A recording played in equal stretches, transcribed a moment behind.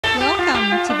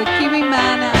to the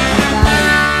kiwimana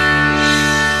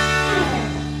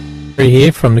Buzz.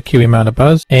 Here from the kiwimana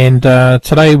Buzz, and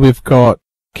today we've got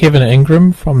Kevin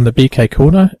Inglin from the BK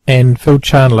Corner and Phil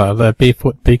Chandler, the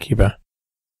Barefoot Beekeeper.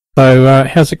 So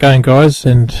how's it going, guys?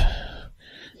 And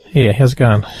yeah, how's it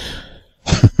going?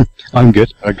 I'm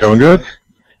good. Going good.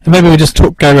 And maybe we just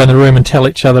go around the room and tell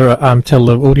each other, tell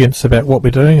the audience about what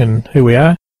we're doing and who we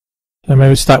are. So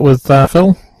maybe start with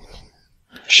Phil.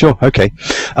 Sure, okay.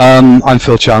 I'm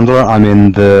Phil Chandler. I'm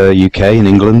in the UK, in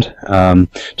England,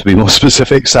 to be more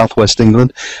specific, southwest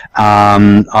England.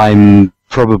 I'm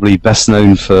probably best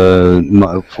known for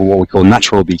what we call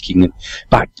natural beekeeping.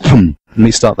 Let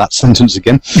me start that sentence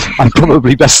again. I'm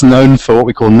probably best known for what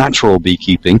we call natural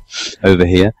beekeeping over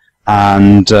here.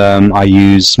 And I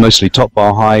use mostly top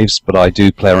bar hives, but I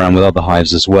do play around with other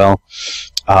hives as well.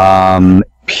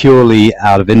 Purely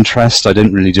out of interest, I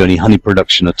don't really do any honey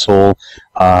production at all,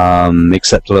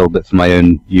 except a little bit for my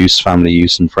own use, family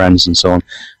use, and friends, and so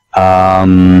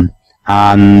on.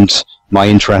 And my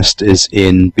interest is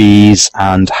in bees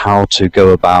and how to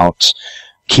go about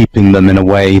keeping them in a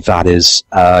way that is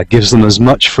gives them as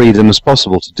much freedom as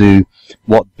possible to do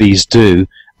what bees do,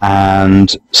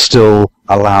 and still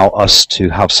allow us to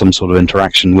have some sort of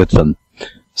interaction with them.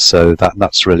 So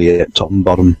that's really it, top and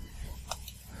bottom.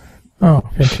 Oh,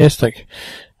 fantastic.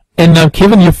 And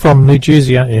Kevin, you're from New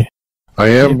Jersey, aren't you? I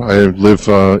am. I live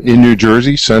in New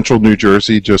Jersey, central New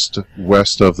Jersey, just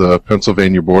west of the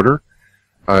Pennsylvania border.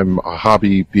 I'm a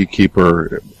hobby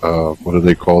beekeeper, what do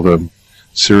they call them?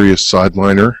 Serious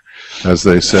sideliner, as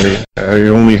they say. I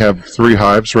only have 3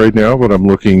 hives right now, but I'm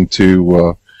looking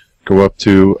to go up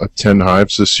to 10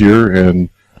 hives this year, and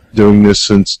doing this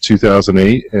since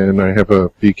 2008, and I have a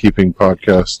beekeeping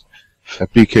podcast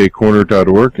at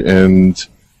bkcorner.org, and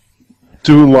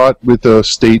do a lot with the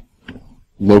state,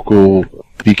 local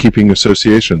beekeeping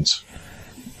associations.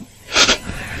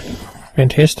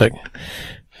 Fantastic.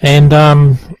 And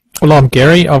well, I'm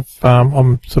Gary. I'm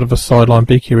sort of a sideline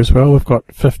beekeeper as well. We've got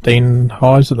 15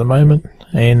 hives at the moment,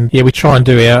 and yeah, we try and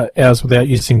do ours without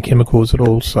using chemicals at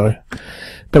all. So,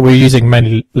 but we're using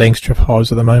mainly Langstrip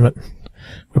hives at the moment.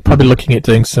 We're probably looking at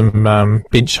doing some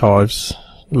bench hives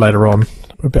later on.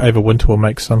 Over winter we'll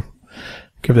make some.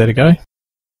 Give that a go.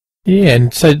 Yeah,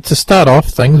 and so to start off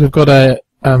things, we've got a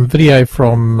video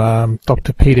from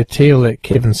Dr. Peter Thiel that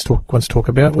Kevin wants to talk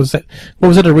about. Was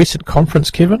it a recent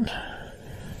conference, Kevin?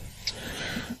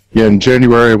 Yeah, in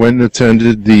January I went and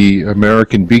attended the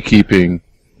American Beekeeping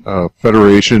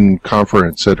Federation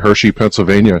conference at Hershey,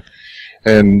 Pennsylvania.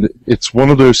 And it's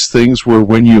one of those things where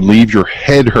when you leave, your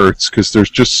head hurts because there's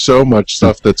just so much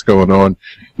stuff that's going on.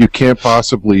 You can't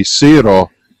possibly see it all.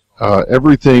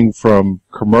 Everything from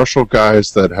commercial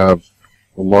guys that have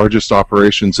the largest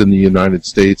operations in the United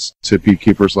States to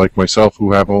beekeepers like myself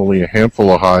who have only a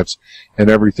handful of hives, and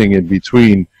everything in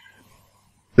between.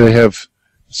 They have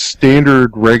standard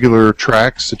regular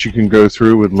tracks that you can go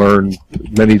through and learn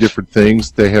many different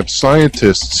things. They have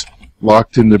scientists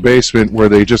locked in the basement where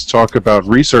they just talk about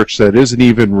research that isn't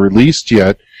even released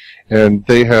yet, and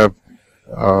they have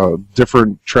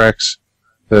different tracks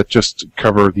that just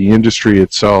cover the industry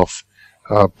itself.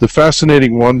 The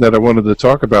fascinating one that I wanted to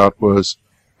talk about was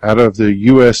out of the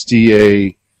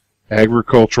USDA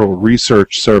Agricultural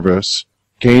Research Service,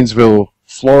 Gainesville,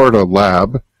 Florida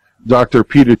lab. Dr.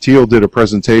 Peter Thiel did a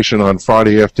presentation on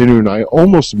Friday afternoon. I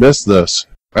almost missed this.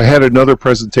 I had another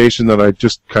presentation that I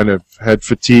just kind of had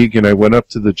fatigue, and I went up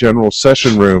to the general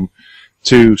session room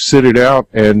to sit it out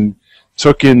and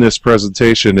took in this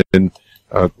presentation. And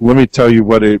let me tell you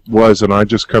what it was, and I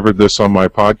just covered this on my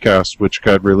podcast, which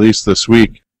got released this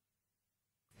week.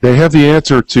 They have the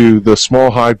answer to the small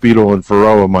hive beetle and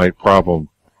varroa mite problem,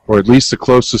 or at least the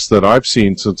closest that I've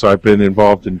seen since I've been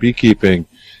involved in beekeeping.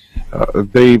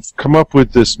 They've come up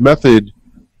with this method,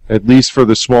 at least for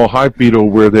the small hive beetle,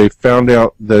 where they found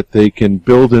out that they can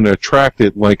build and attract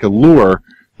it like a lure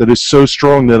that is so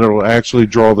strong that it will actually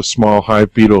draw the small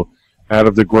hive beetle out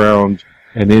of the ground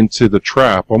and into the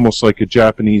trap, almost like a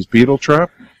Japanese beetle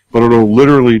trap, but it'll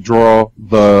literally draw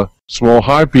the small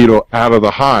hive beetle out of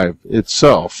the hive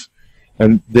itself.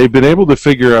 And they've been able to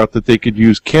figure out that they could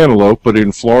use cantaloupe, but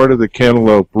in Florida the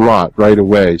cantaloupe rot right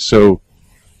away. So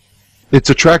it's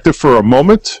attractive for a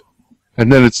moment,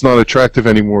 and then it's not attractive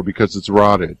anymore because it's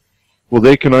rotted. Well,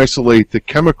 they can isolate the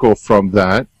chemical from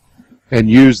that and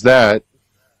use that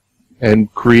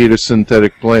and create a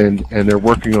synthetic blend, and they're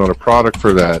working on a product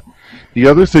for that. The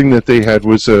other thing that they had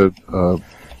was a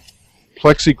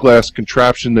plexiglass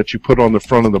contraption that you put on the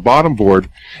front of the bottom board,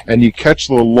 and you catch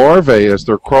the larvae as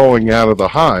they're crawling out of the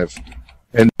hive.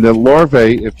 And the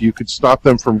larvae, if you could stop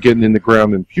them from getting in the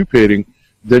ground and pupating,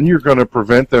 then you're going to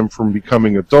prevent them from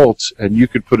becoming adults, and you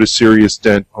could put a serious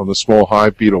dent on the small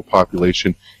hive beetle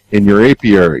population in your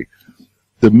apiary.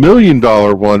 The $1 million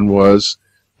one was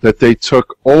that they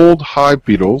took old hive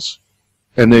beetles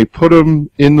and they put them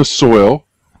in the soil,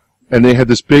 and they had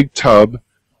this big tub,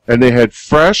 and they had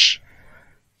fresh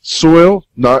soil,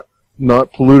 not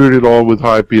polluted at all with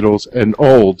hive beetles, and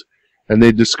old, and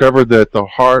they discovered that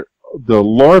the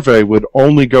larvae would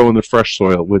only go in the fresh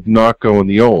soil, would not go in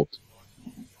the old.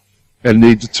 And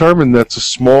they determined that the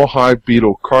small hive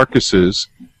beetle carcasses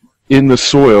in the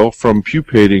soil from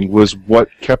pupating was what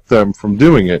kept them from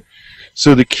doing it.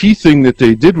 So the key thing that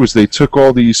they did was they took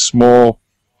all these small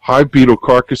hive beetle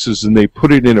carcasses and they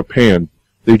put it in a pan.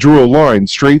 They drew a line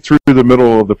straight through the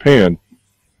middle of the pan.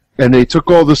 And they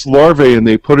took all this larvae and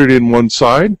they put it in one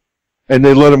side, and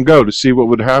they let them go to see what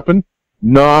would happen.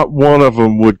 Not one of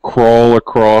them would crawl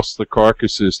across the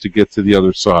carcasses to get to the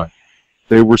other side.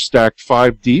 They were stacked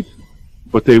 5 deep,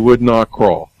 but they would not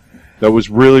crawl. That was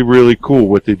really, really cool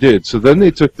what they did. So then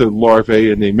they took the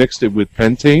larvae and they mixed it with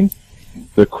pentane,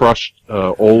 the crushed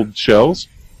old shells,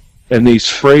 and they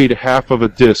sprayed half of a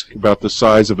disc about the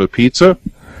size of a pizza,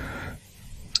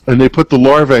 and they put the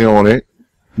larvae on it.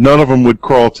 None of them would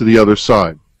crawl to the other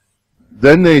side.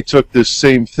 Then they took this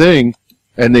same thing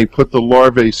and they put the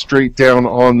larvae straight down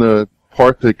on the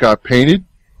part that got painted,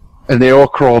 and they all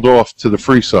crawled off to the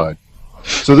free side.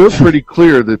 So they're pretty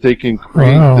clear that they can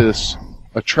create this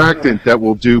attractant that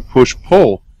will do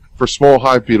push-pull for small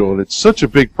hive beetle, and it's such a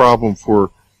big problem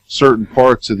for certain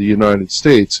parts of the United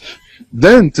States.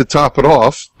 Then, to top it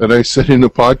off, and I said in the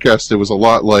podcast it was a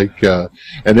lot like an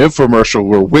infomercial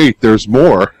where, wait, there's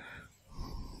more.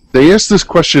 They asked this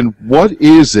question, what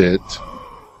is it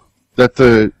that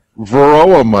the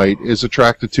varroa mite is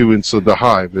attracted to inside the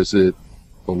hive? Is it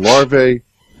the larvae?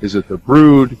 Is it the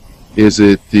brood? Is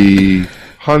it the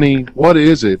honey? What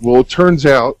is it? Well, it turns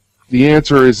out the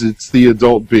answer is it's the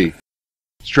adult bee.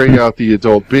 Straight out the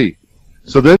adult bee.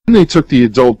 So then they took the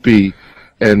adult bee,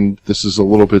 and this is a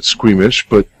little bit squeamish,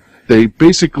 but they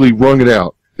basically wrung it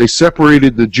out. They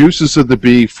separated the juices of the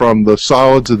bee from the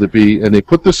solids of the bee, and they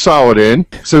put the solid in,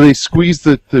 so they squeezed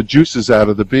the juices out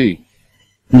of the bee.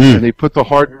 And they put the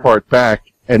hard part back,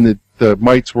 and the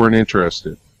mites weren't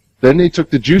interested. Then they took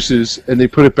the juices, and they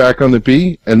put it back on the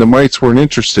bee, and the mites weren't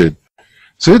interested.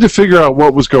 So they had to figure out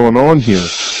what was going on here.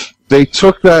 They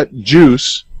took that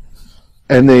juice,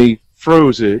 and they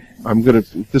froze it.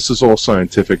 This is all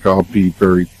scientific. I'll be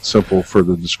very simple for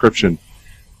the description.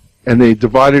 And they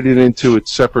divided it into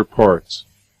its separate parts.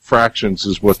 Fractions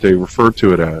is what they refer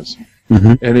to it as.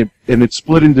 And it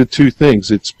split into 2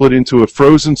 things. It split into a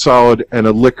frozen solid and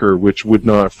a liquor, which would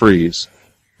not freeze.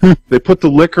 They put the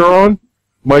liquor on,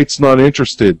 mites not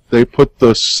interested. They put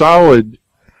the solid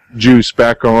juice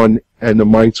back on, and the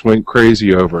mites went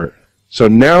crazy over it. So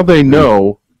now they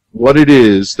know what it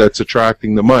is that's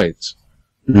attracting the mites.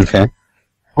 Okay.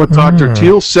 What Dr.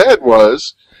 Teal said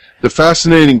was, the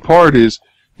fascinating part is,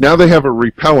 now they have a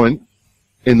repellent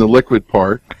in the liquid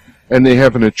part, and they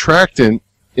have an attractant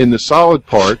in the solid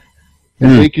part,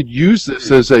 and they could use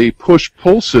this as a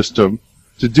push-pull system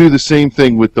to do the same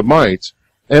thing with the mites.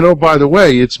 And oh, by the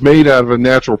way, it's made out of a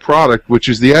natural product, which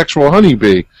is the actual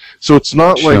honeybee. So it's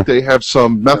not like they have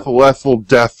some methyl ethyl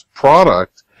death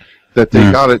product that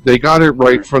they got it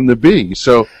right from the bee.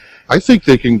 So I think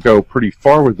they can go pretty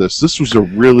far with this. This was a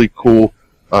really cool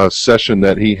session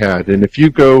that he had. And if you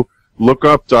go look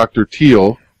up Dr.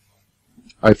 Teal,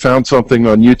 I found something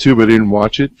on YouTube. I didn't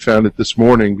watch it. Found it this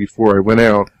morning before I went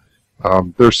out.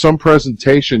 There's some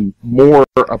presentation more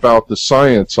about the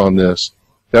science on this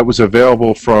that was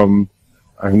available from,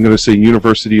 I'm going to say,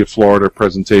 University of Florida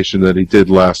presentation that he did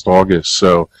last August.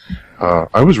 So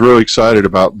I was really excited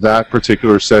about that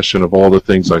particular session of all the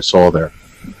things I saw there.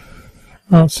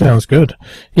 Oh, it sounds good.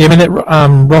 Yeah, I mean, that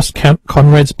Ross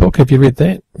Conrad's book, have you read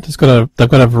that? They've got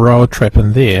a varroa trap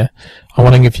in there. I'm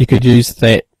wondering if you could use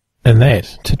that in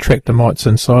that to track the mites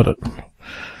inside it.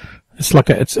 It's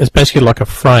like it's basically like a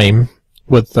frame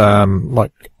with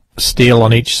like steel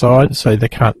on each side, so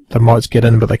the mites get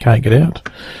in but they can't get out.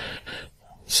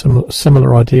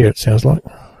 Similar idea, it sounds like.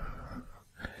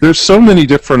 There's so many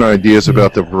different ideas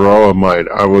about the varroa mite.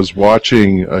 I was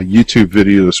watching a YouTube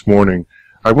video this morning.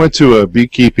 I went to a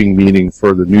beekeeping meeting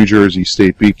for the New Jersey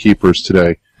State Beekeepers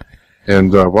today,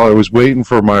 and while I was waiting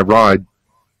for my ride,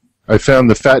 I found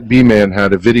the Fat Bee Man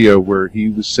had a video where he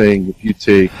was saying if you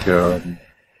take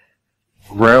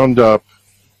ground up,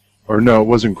 or no, it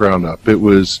wasn't ground up, it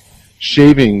was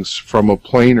shavings from a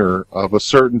planer of a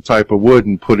certain type of wood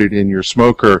and put it in your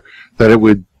smoker, that it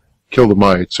would kill the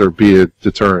mites or be a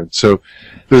deterrent. So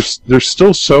there's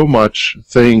still so much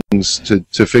things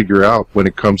to figure out when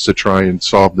it comes to try and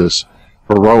solve this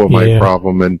varroa mite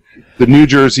problem. And the New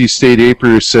Jersey State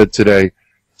Apiary said today,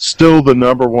 still the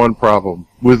 #1 problem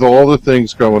with all the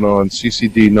things going on,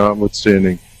 CCD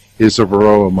notwithstanding, is a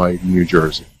varroa mite in New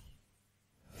Jersey.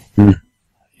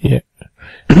 Yeah.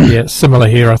 Yeah, similar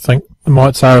here, I think. The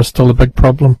mites are still a big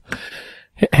problem.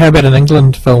 How about in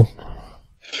England, Phil?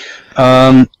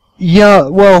 Yeah,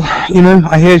 well,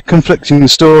 I hear conflicting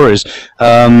stories.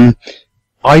 I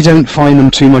don't find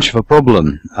them too much of a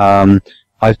problem.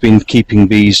 I've been keeping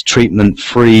bees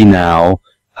treatment-free now.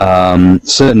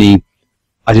 Certainly,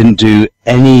 I didn't do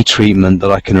any treatment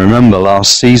that I can remember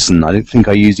last season. I don't think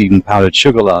I used even powdered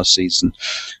sugar last season.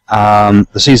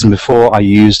 The season before, I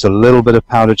used a little bit of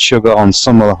powdered sugar on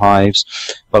some of the hives,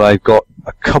 but I've got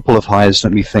a couple of hives,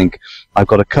 let me think. I've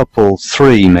got a couple,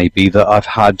 3 maybe, that I've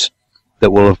had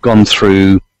that will have gone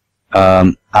through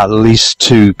at least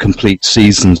 2 complete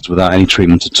seasons without any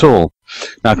treatment at all.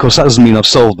 Now, of course, that doesn't mean I've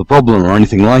solved the problem or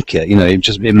anything like it.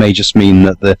 It may just mean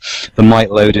that the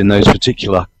mite load in those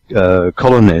particular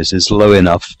colonies is low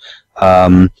enough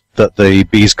that the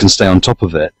bees can stay on top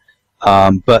of it.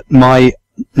 But my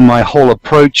whole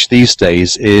approach these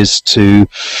days is to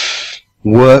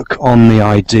work on the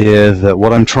idea that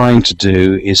what I'm trying to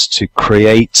do is to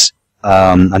create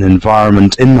an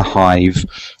environment in the hive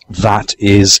that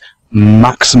is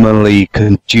maximally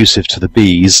conducive to the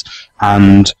bees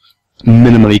and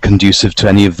minimally conducive to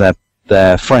any of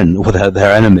their friends, or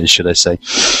their enemies, should I say.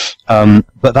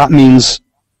 But that means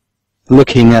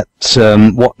looking at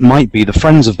what might be the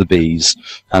friends of the bees,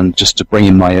 and just to bring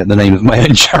in the name of my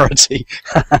own charity.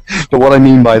 But what I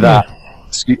mean by that,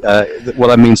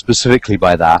 what I mean specifically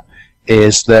by that,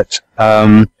 is that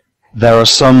there are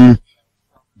some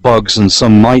bugs and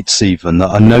some mites even that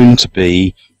are known to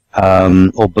be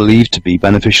or believed to be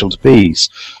beneficial to bees,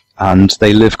 and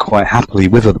they live quite happily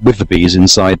with the bees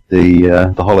inside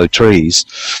the hollow trees,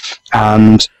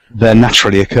 and they're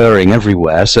naturally occurring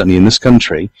everywhere. Certainly in this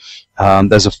country,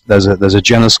 there's a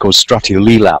genus called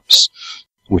Stratiolelaps,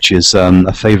 which is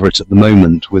a favourite at the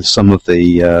moment with some of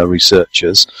the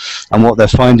researchers, and what they're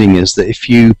finding is that if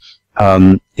you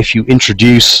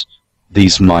introduce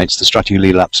these mites, the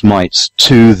Stratiolelaps mites,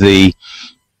 to the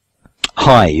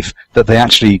hive, that they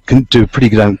actually can do a pretty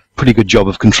good job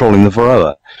of controlling the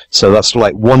varroa. So that's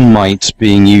like one mite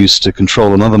being used to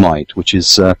control another mite, which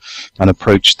is an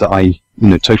approach that I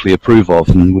totally approve of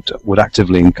and would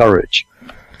actively encourage.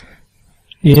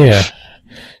 Yeah.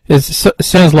 It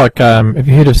sounds like, have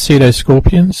you heard of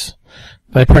pseudoscorpions?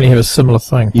 They apparently have a similar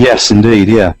thing. Yes, indeed.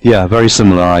 Yeah, very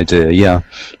similar idea. Yeah,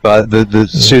 but the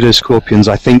pseudoscorpions,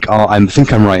 I think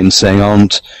I'm right in saying,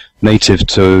 aren't native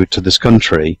to this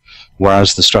country,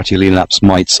 whereas the Stratiolelaps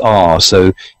mites are.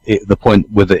 So the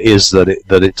point with it is that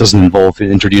it doesn't involve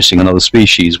introducing another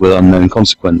species with unknown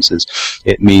consequences.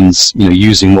 It means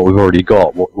using what we've already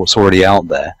got, what's already out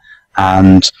there,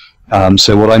 and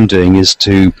so what I'm doing is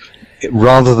to,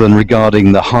 rather than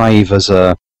regarding the hive as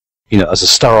a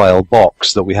sterile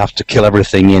box that we have to kill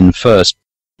everything in first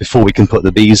before we can put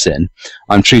the bees in,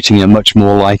 I'm treating it much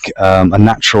more like a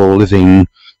natural living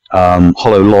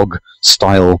hollow log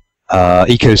style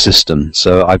ecosystem.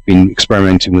 So I've been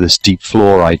experimenting with this deep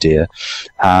floor idea,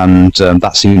 and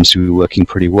that seems to be working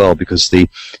pretty well, because the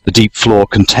deep floor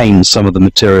contains some of the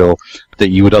material that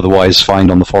you would otherwise find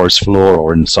on the forest floor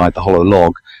or inside the hollow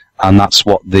log, and that's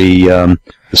what the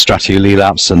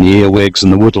Stratiolelaps and the earwigs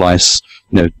and the woodlice,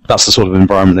 that's the sort of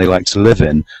environment they like to live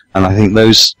in. And I think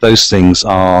those things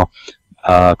are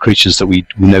creatures that we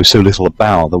know so little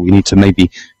about, that we need to maybe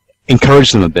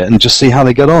encourage them a bit and just see how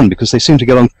they get on, because they seem to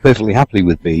get on perfectly happily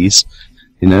with bees,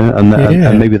 and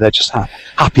maybe they're just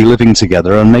happy living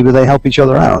together, and maybe they help each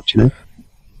other out,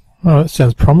 Oh, that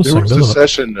sounds promising.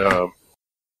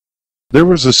 There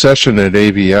was a session at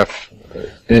AVF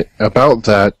about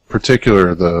that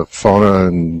particular, the fauna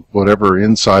and whatever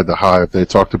inside the hive. They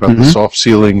talked about the soft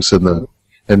ceilings and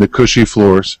the cushy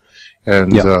floors,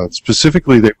 and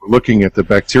specifically they were looking at the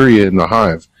bacteria in the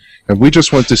hive. And we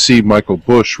just went to see Michael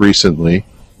Bush recently.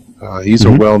 He's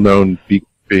a well-known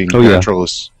beekeeping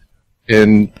naturalist,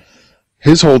 and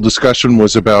his whole discussion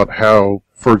was about how,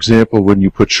 for example, when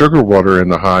you put sugar water in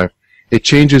the hive, it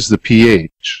changes the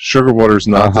pH. Sugar water is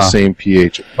not the same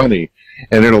pH as honey,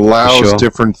 and it allows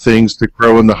different things to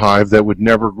grow in the hive that would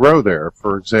never grow there.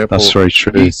 For example, that's very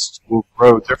true. Yeast will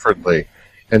grow differently.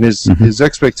 And his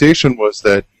expectation was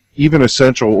that even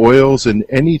essential oils and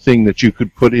anything that you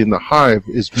could put in the hive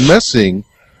is messing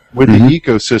with the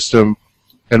ecosystem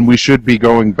and we should be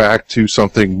going back to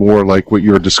something more like what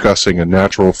you're discussing, a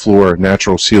natural floor,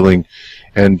 natural ceiling,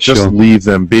 and just leave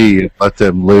them be and let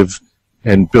them live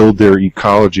and build their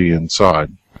ecology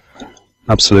inside.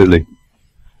 Absolutely.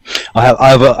 I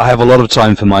have a lot of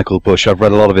time for Michael Bush. I've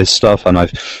read a lot of his stuff, and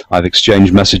I've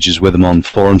exchanged messages with him on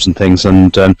forums and things.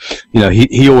 And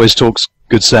he always talks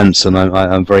good sense, and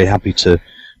I'm very happy to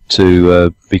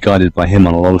be guided by him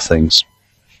on a lot of things.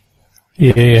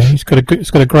 Yeah, he's got a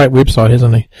great website,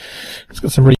 hasn't he? It's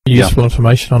got some really useful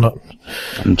information on it.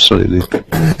 Absolutely.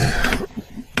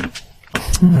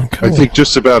 Oh, cool. I think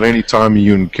just about any time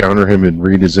you encounter him and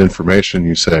read his information,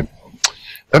 you say,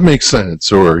 that makes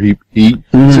sense, or he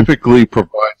typically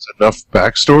provides enough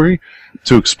backstory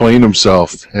to explain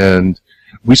himself. And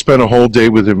we spent a whole day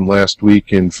with him last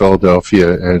week in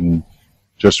Philadelphia, and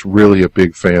just really a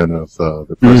big fan of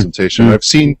the presentation. I've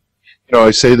seen,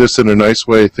 I say this in a nice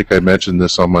way, I think I mentioned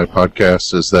this on my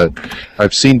podcast, is that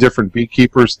I've seen different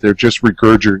beekeepers, they're just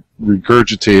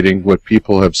regurgitating what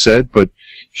people have said, but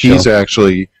he's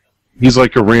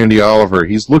like a Randy Oliver.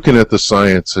 He's looking at the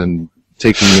science and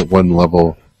taking it one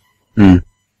level.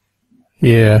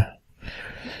 Yeah.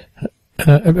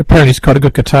 Apparently he's quite a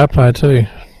good guitar player too.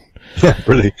 Yeah,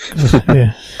 really.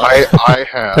 Yeah. I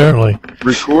have apparently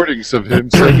recordings of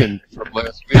him singing from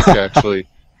last week, actually.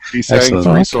 He sang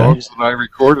 3 songs and I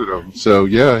recorded them. So,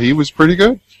 yeah, he was pretty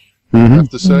good, I have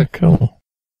to say. Cool.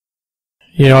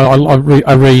 Yeah,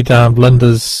 I read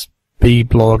Linda's Bee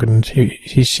blog, and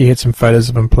she had some photos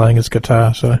of him playing his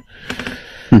guitar, so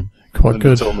quite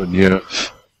good. Tillman, yeah.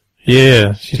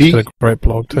 Yeah, she's got a great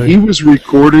blog too. He was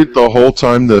recorded the whole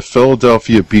time. The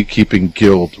Philadelphia Beekeeping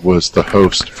Guild was the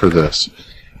host for this.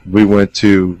 We went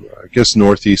to, I guess,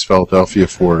 Northeast Philadelphia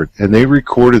for it, and they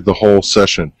recorded the whole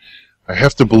session. I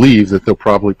have to believe that they'll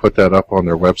probably put that up on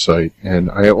their website. And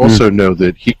I also know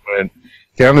that he went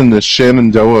down in the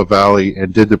Shenandoah Valley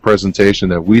and did the presentation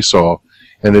that we saw,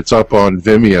 and it's up on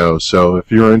Vimeo. So if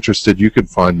you're interested, you can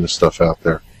find this stuff out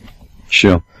there.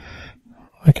 Sure.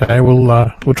 Okay, we'll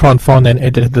try and find that and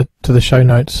add it to the show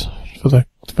notes for the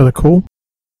call.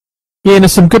 Yeah, and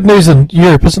there's some good news in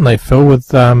Europe, isn't there, Phil?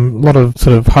 With a lot of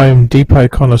sort of Home Depot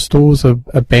kind of stores are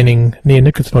banning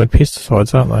neonicotinoid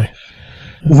pesticides, aren't they?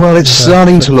 Well, it's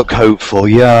starting to look hopeful.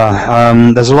 Yeah,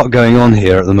 there's a lot going on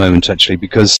here at the moment, actually,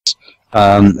 because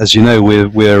as you know,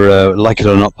 we're like it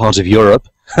or not part of Europe,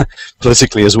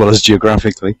 politically as well as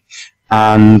geographically,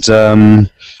 and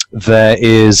there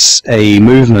is a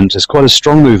movement, there's quite a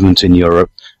strong movement in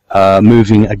Europe,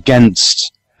 moving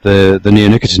against the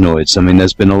neonicotinoids. I mean,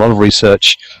 there's been a lot of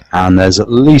research, and there's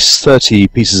at least 30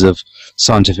 pieces of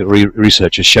scientific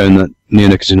research has shown that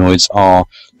neonicotinoids are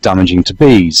damaging to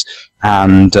bees.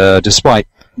 And despite,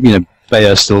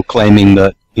 Bayer still claiming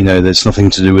that, there's nothing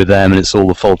to do with them and it's all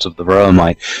the fault of the varroa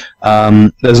mite,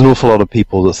 there's an awful lot of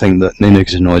people that think that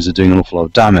neonicotinoids are doing an awful lot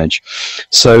of damage.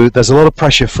 So there's a lot of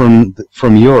pressure from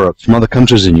Europe, from other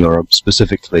countries in Europe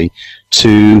specifically,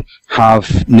 to have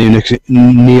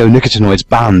neonicotinoids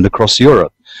banned across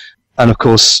Europe. And of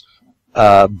course,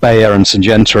 Bayer and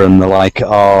Syngenta and the like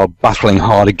are battling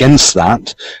hard against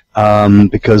that,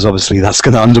 because obviously that's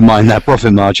going to undermine their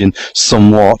profit margin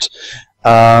somewhat.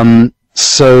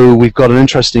 So we've got an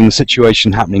interesting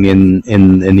situation happening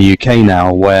in the UK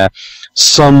now, where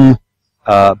some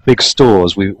big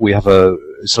stores, we have a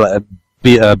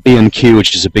B&Q,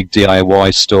 which is a big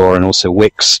DIY store, and also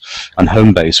Wix and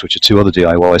Homebase, which are 2 other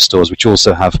DIY stores, which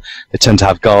also they tend to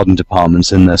have garden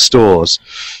departments in their stores.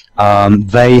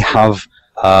 They have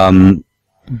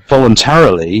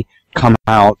voluntarily come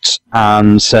out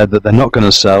and said that they're not going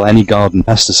to sell any garden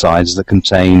pesticides that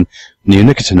contain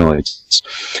neonicotinoids.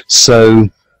 So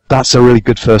that's a really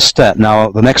good first step.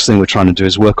 Now, the next thing we're trying to do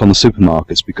is work on the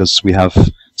supermarkets, because we have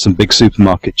some big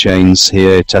supermarket chains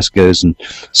here, Tesco's and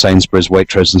Sainsbury's,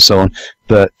 Waitrose and so on,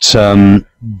 that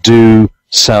do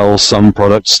sell some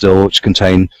products still which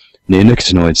contain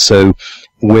neonicotinoids. So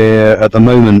we're at the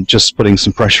moment just putting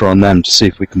some pressure on them to see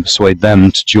if we can persuade them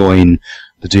to join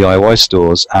the DIY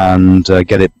stores and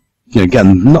get it,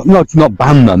 not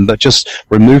ban them, but just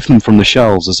remove them from the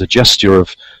shelves as a gesture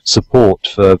of support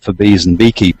for bees and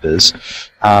beekeepers,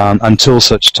 until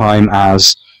such time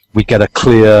as we get a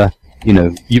clear,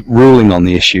 ruling on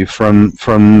the issue from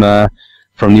the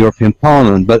European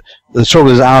Parliament. But the trouble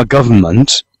is, our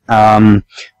government,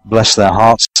 bless their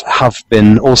hearts, have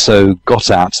been also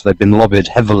got at. They've been lobbied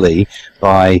heavily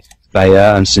by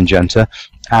Bayer and Syngenta,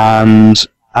 and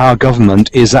our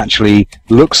government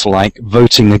looks like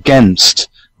voting against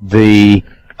the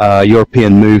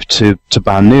European move to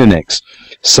ban neonics.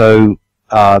 So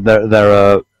there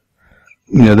are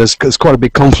there's quite a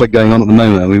big conflict going on at the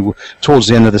moment. Towards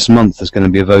the end of this month, there's going to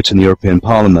be a vote in the European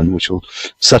Parliament, which will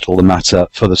settle the matter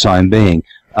for the time being.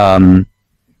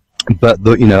 But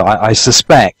I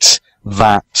suspect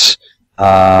that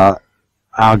our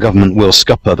government will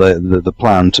scupper the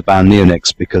plan to ban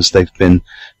neonics because they've been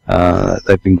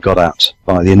got at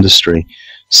by the industry.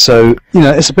 So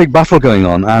it's a big battle going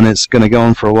on, and it's going to go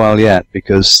on for a while yet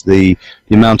because the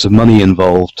amount of money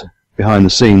involved behind the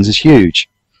scenes is huge.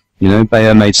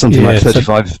 Bayer made something like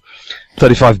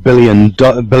 35 billion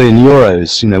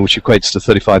euros, which equates to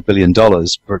 $35 billion,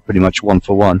 pretty much one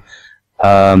for one,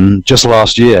 just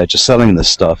last year, just selling this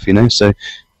stuff. So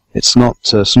it's not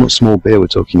small beer we're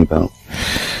talking about.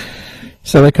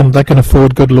 So they can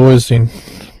afford good lawyers then.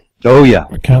 Oh yeah,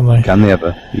 can't they? Can they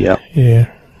ever? Yeah.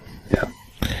 Yeah. Yeah.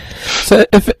 So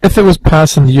if it was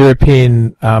passed in the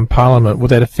European Parliament,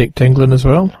 would that affect England as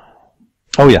well?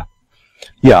 Oh yeah.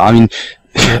 Yeah, I mean,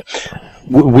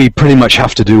 we pretty much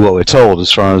have to do what we're told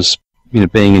as far as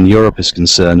being in Europe is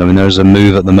concerned. I mean, there's a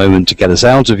move at the moment to get us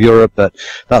out of Europe, but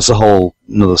that's a whole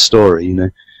another story,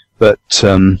 But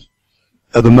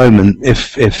at the moment,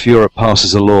 if Europe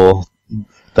passes a law,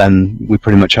 then we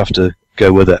pretty much have to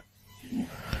go with it.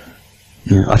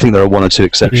 Yeah, I think there are one or two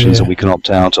exceptions that we can opt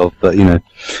out of, but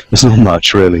there's not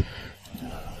much really.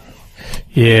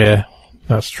 Yeah.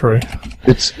 That's true.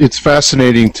 It's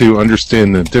fascinating to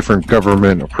understand the different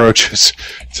government approaches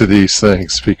to these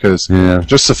things because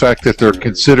just the fact that they're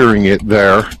considering it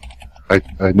there, I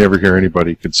never hear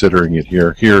anybody considering it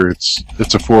here. Here it's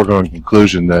a foregone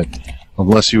conclusion that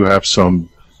unless you have some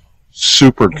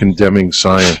super condemning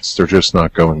science, they're just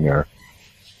not going there.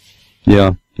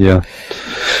 Yeah,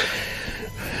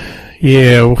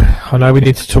 I know we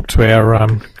need to talk to our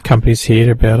companies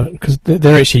here about it because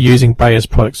they're actually using Bayer's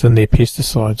products in their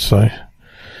pesticides. So,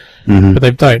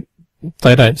 but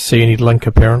they don't see any link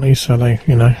apparently. So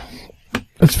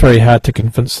it's very hard to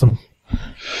convince them.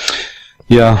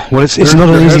 Yeah, well, it's not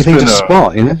an easy thing to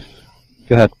spot. Go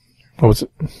ahead. What was it?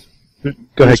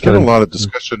 There's been a lot of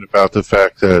discussion about the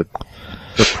fact that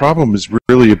the problem is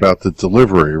really about the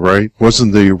delivery, right?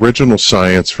 Wasn't the original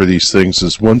science for these things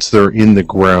is once they're in the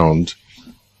ground,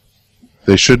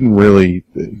 they shouldn't really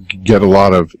get a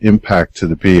lot of impact to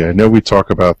the bee. I know we talk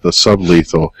about the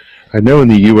sublethal. I know in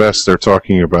the U.S. they're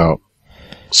talking about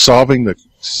solving the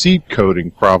seed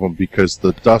coating problem because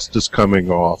the dust is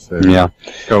coming off and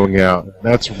going out.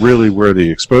 That's really where the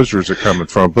exposures are coming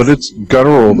from. But it's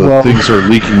guttural that things are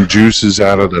leaking juices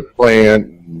out of the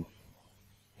plant.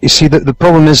 You see, the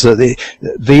problem is that the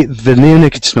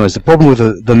neonicotinoids, the problem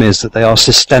with them is that they are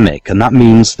systemic, and that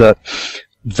means that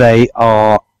they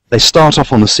start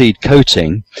off on the seed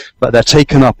coating, but they're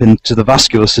taken up into the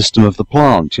vascular system of the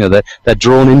plant. They're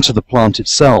drawn into the plant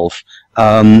itself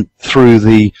through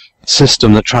the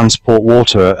system that transport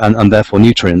water and therefore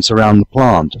nutrients around the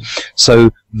plant. So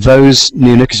those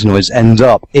neonicotinoids end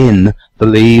up in the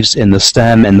leaves, in the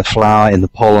stem, in the flower, in the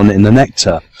pollen, in the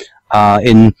nectar,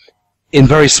 in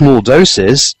very small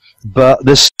doses, but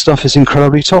this stuff is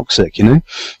incredibly toxic, The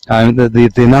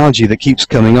analogy that keeps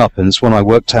coming up, and it's one I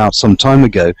worked out some time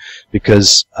ago,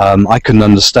 because I couldn't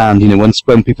understand,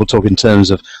 when people talk in terms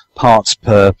of parts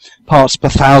per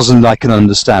thousand, I can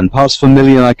understand. Parts per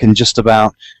million, I can just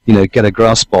about, get a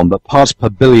grasp on, but parts per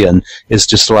billion is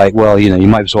just like, well, you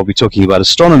might as well be talking about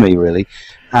astronomy, really.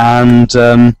 And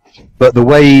but the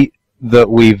way that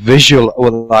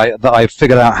that I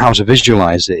figured out how to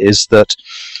visualize it is that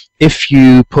if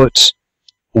you put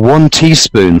 1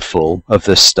 teaspoonful of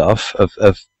this stuff,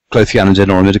 of clothianidin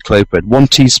or imidacloprid, 1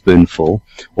 teaspoonful,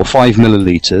 or 5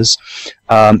 milliliters,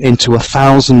 into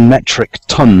 1,000 metric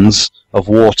tons of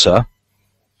water,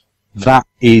 that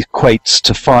equates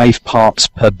to 5 parts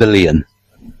per billion.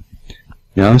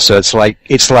 So it's like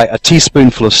a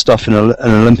teaspoonful of stuff in an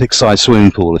Olympic-sized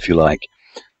swimming pool, if you like.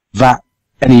 That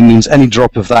any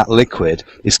drop of that liquid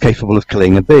is capable of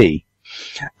killing a bee.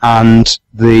 And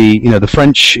the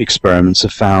French experiments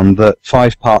have found that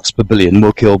 5 parts per billion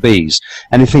will kill bees.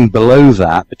 Anything below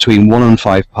that, between 1 and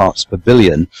 5 parts per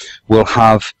billion, will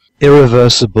have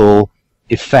irreversible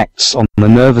effects on the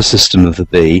nervous system of the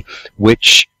bee,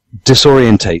 which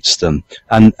disorientates them.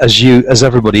 And as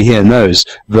everybody here knows,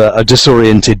 that a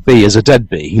disoriented bee is a dead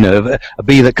bee. A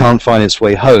bee that can't find its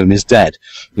way home is dead.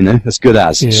 As good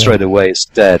as straight away it's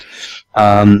dead.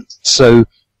 So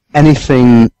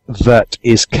anything that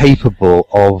is capable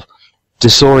of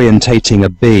disorientating a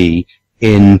bee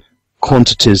in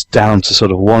quantities down to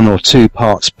sort of 1 or 2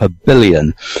 parts per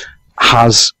billion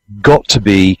has got to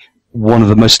be one of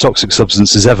the most toxic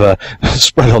substances ever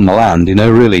spread on the land,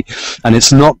 really. And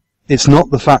it's not it's not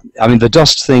the fact. I mean, the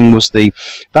dust thing was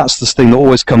that's the thing that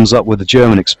always comes up with the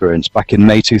German experience back in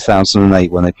May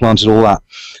 2008 when they planted all that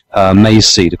maize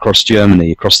seed across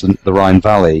Germany, across the Rhine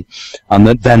Valley, and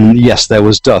then yes, there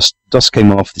was dust. Dust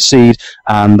came off the seed,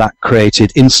 and that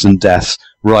created instant death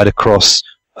right across.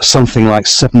 Something like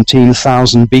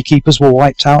 17,000 beekeepers were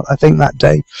wiped out, I think, that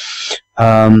day,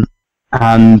 and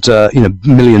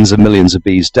millions and millions of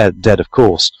bees dead, of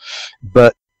course,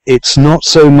 but. It's not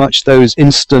so much those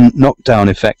instant knockdown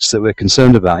effects that we're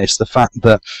concerned about. It's the fact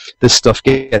that this stuff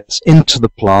gets into the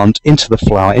plant, into the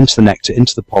flower, into the nectar,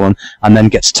 into the pollen, and then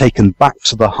gets taken back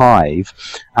to the hive.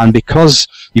 And because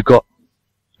you've got,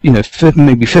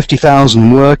 maybe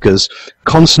 50,000 workers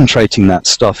concentrating that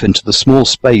stuff into the small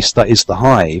space that is the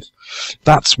hive,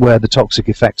 that's where the toxic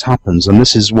effect happens. And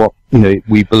this is what,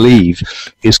 we believe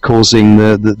is causing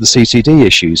the CCD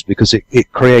issues, because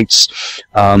it creates,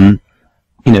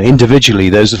 individually,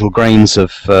 those little grains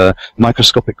of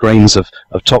microscopic grains of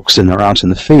toxin that are out in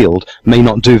the field may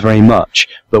not do very much,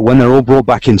 but when they're all brought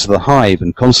back into the hive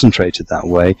and concentrated that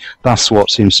way, that's what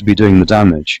seems to be doing the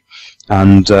damage.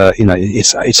 And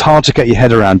it's hard to get your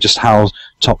head around just how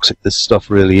toxic this stuff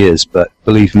really is, but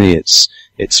believe me,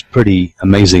 it's pretty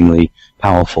amazingly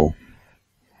powerful.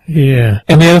 Yeah,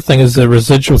 and the other thing is the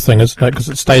residual thing, isn't it? Because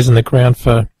it stays in the ground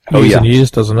for years and years,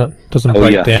 doesn't it? Doesn't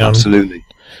break down. Absolutely.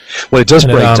 Well, it does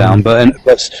break down, but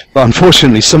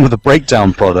unfortunately, some of the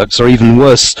breakdown products are even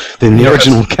worse than the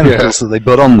original chemicals that they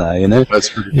put on there. That's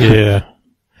pretty. Yeah.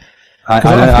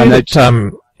 I know.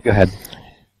 Go ahead.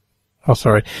 Oh,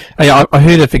 sorry. I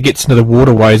heard if it gets into the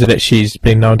waterways, it actually has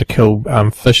been known to kill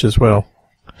fish as well.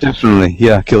 Definitely,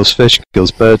 yeah. Kills fish,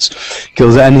 kills birds,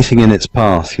 kills anything in its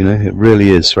path. It really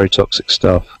is very toxic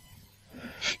stuff.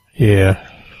 Yeah.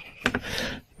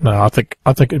 No, I think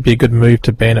it'd be a good move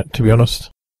to ban it, to be honest.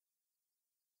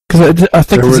 Because I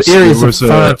think there's areas of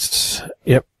France.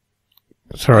 Yep.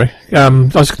 Sorry. I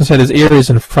was going to say there's areas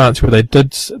in France where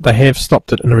they have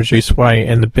stopped it in a reduced way,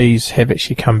 and the bees have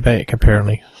actually come back.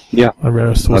 Apparently. Yeah. I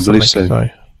believe so.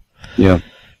 Yeah.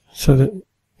 So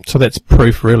that's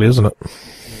proof, really, isn't it?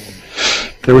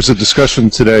 There was a discussion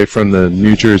today from the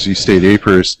New Jersey State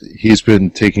Apiarist. He's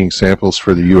been taking samples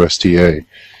for the USDA,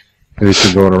 and he's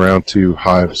been going around to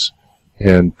hives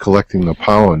and collecting the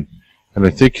pollen. And I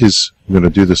think I'm going to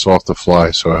do this off the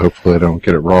fly, so hopefully I don't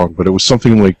get it wrong, but it was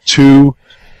something like 2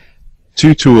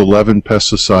 to 11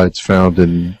 pesticides found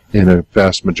in a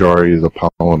vast majority of the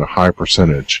pollen, a high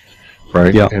percentage,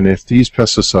 right? Yeah. And if these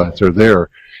pesticides are there,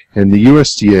 and the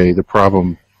USDA, the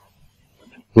problem,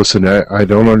 listen, I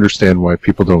don't understand why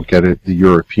people don't get it the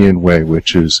European way,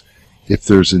 which is if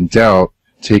there's in doubt,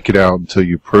 take it out until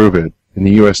you prove it. In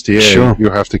the USDA, you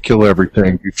have to kill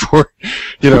everything before,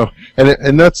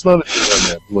 and that's not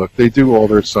a look. They do all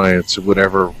their science or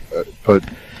whatever, but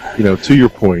to your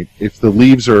point, if the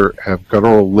leaves have got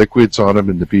all liquids on them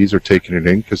and the bees are taking it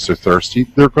in because they're thirsty,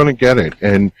 they're going to get it.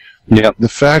 And the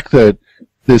fact that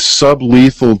this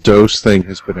sublethal dose thing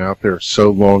has been out there so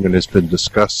long and has been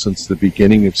discussed since the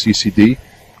beginning of CCD,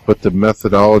 but the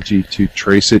methodology to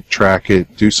trace it, track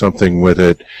it, do something with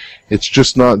it, it's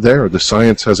just not there. The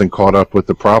science hasn't caught up with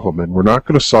the problem, and we're not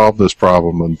going to solve this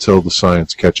problem until the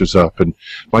science catches up. And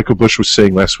Michael Bush was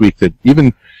saying last week that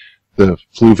even the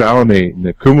fluvalinate and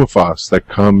the coumaphos that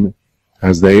come,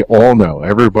 as they all know,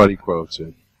 everybody quotes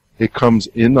it, it comes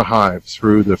in the hive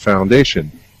through the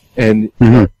foundation, and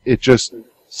it just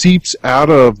seeps out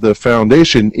of the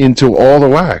foundation into all the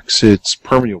wax. It's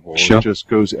permeable. Sure. It just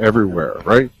goes everywhere,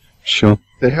 right? Sure.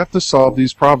 They have to solve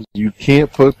these problems. You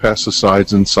can't put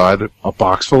pesticides inside a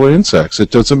box full of insects. It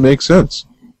doesn't make sense.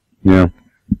 Yeah.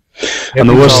 And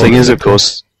the worst thing is, of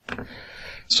course,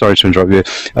 sorry to interrupt you.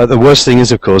 The worst thing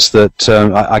is, of course, that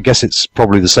I guess it's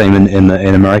probably the same in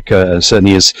America.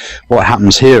 Certainly, is what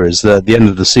happens here is that at the end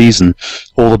of the season,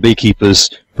 all the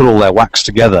beekeepers put all their wax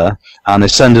together and they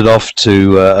send it off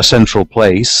to a central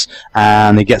place,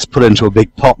 and it gets put into a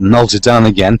big pot and melted down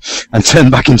again and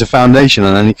turned back into foundation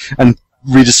and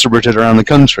redistributed around the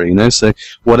country. So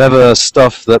whatever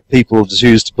stuff that people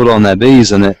choose to put on their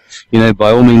bees, and it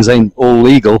by all means ain't all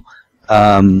legal,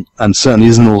 and certainly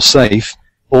isn't all safe,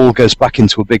 all goes back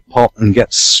into a big pot and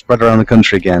gets spread around the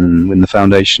country again in the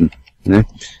foundation.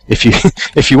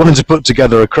 If you wanted to put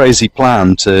together a crazy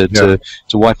plan to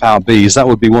wipe out bees, that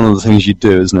would be one of the things you'd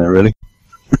do, isn't it? Really?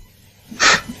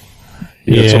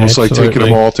 It's almost like taking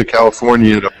them all to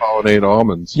California to pollinate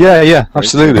almonds. Yeah,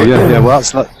 absolutely. Yeah. Well,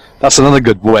 that's another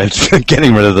good way of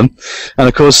getting rid of them. And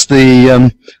of course,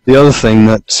 the other thing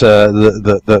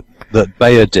that that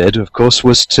Bayer did, of course,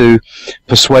 was to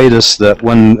persuade us that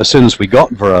as soon as we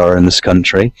got Varroa in this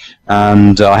country,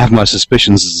 and I have my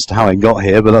suspicions as to how it got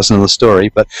here, but that's another story.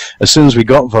 But as soon as we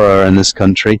got Varroa in this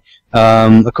country,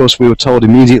 of course, we were told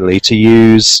immediately to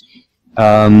use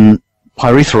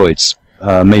pyrethroids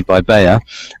made by Bayer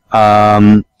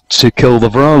to kill the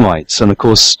Varroa mites. And of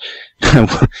course,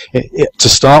 to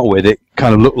start with, it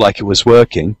kind of looked like it was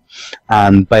working.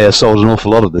 And Bayer sold an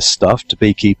awful lot of this stuff to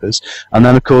beekeepers. And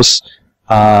then, of course,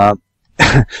 at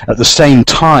the same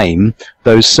time,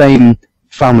 those same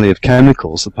family of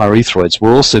chemicals, the pyrethroids,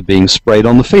 were also being sprayed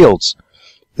on the fields.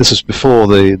 This was before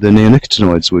the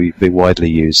neonicotinoids were widely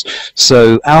used.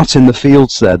 So out in the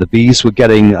fields there, the bees were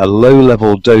getting a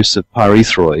low-level dose of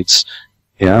pyrethroids,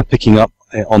 picking up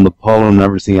on the pollen and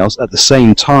everything else, at the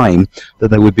same time that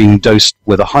they were being dosed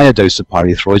with a higher dose of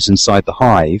pyrethroids inside the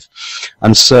hive.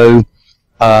 And so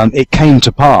it came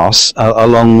to pass,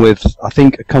 along with, I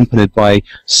think, accompanied by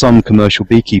some commercial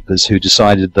beekeepers who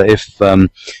decided that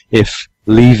if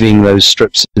leaving those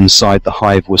strips inside the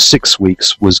hive was 6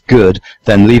 weeks was good,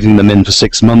 then leaving them in for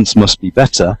 6 months must be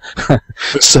better.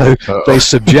 So they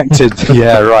subjected,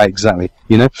 yeah, right, exactly.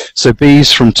 So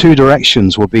bees from two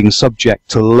directions were being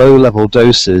subject to low-level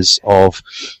doses of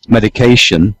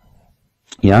medication,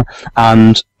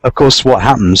 and of course what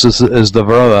happens is as the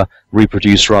Varroa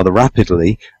reproduced rather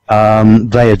rapidly,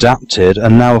 they adapted,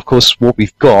 and now of course what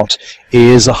we've got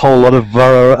is a whole lot of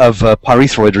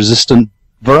pyrethroid-resistant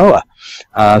Varroa.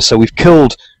 So we've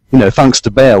killed, thanks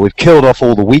to Bayer, we've killed off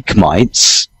all the weak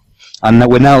mites, and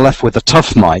we're now left with the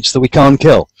tough mites that we can't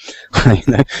kill.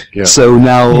 Yeah. So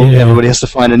now everybody has to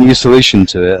find a new solution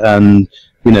to it, and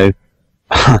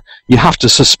you have to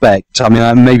suspect. I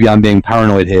mean, maybe I'm being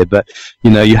paranoid here, but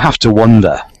you have to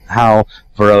wonder how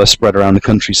Varroa spread around the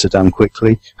country so damn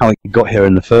quickly, how it got here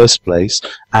in the first place,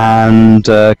 and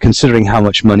considering how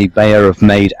much money Bayer have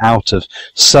made out of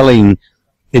selling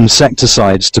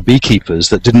insecticides to beekeepers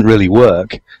that didn't really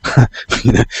work,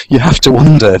 you have to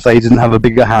wonder if they didn't have a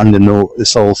bigger hand in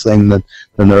this whole thing than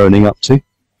they're owning up to.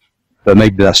 But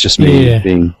maybe that's just me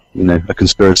being, a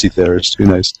conspiracy theorist. Who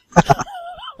knows?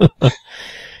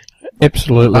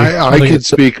 Absolutely. I could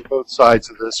speak both sides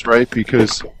of this, right?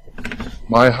 Because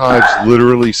my hives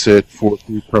literally sit 4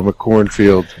 feet from a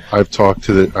cornfield. I've talked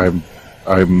to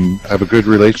have a good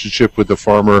relationship with the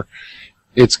farmer.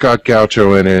 It's got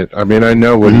gaucho in it. I mean, I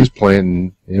know what he's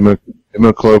planting,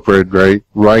 imidacloprid,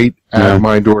 right at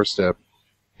my doorstep.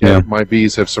 Yeah, my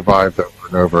bees have survived over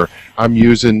and over. I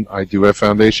do have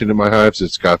foundation in my hives.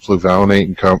 It's got fluvalinate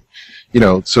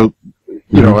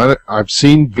and I've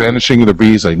seen vanishing of the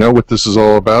bees. I know what this is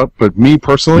all about, but me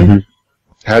personally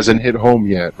hasn't hit home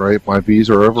yet, right? My bees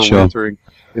are overwintering.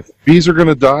 Sure. If bees are going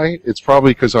to die, it's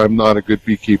probably because I'm not a good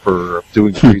beekeeper or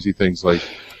doing crazy things like,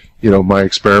 my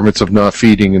experiments of not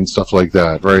feeding and stuff like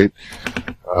that, right?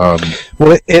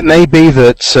 Well, it may be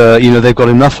that, they've got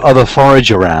enough other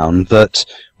forage around that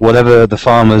whatever the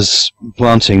farmer's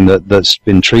planting that's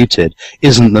been treated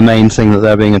isn't the main thing that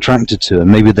they're being attracted to,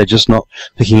 and maybe they're just not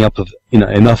picking up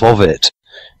enough of it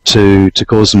to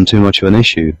cause them too much of an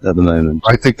issue at the moment.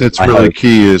 I think that's really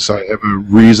key, is I have a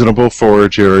reasonable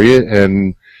forage area,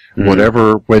 and when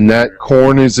that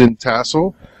corn is in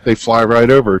tassel, they fly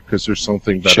right over because there's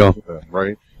something better for them,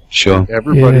 right? Sure.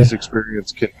 Everybody's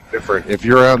experience can be different. If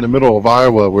you're out in the middle of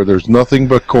Iowa where there's nothing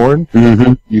but corn,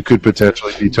 you could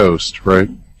potentially be toast, right?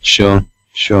 Sure.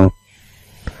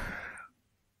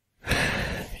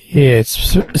 Yeah,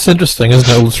 it's interesting, isn't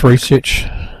it, all this research?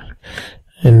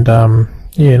 And,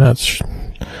 it's...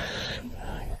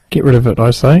 Get rid of it,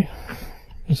 I say.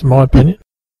 That's my opinion.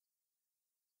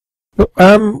 You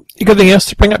got anything else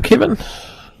to bring up, Kevin?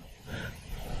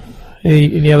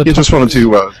 Any other I just wanted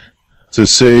to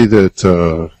say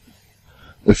that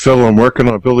Phil, I'm working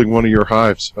on building one of your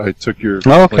hives. I took your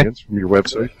plans from your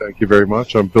website. Thank you very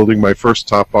much. I'm building my first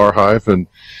top bar hive, and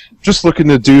just looking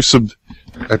to do some.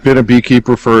 I've been a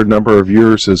beekeeper for a number of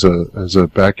years as a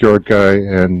backyard guy,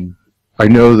 and I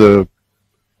know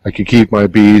I can keep my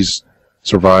bees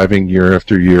surviving year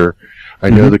after year. I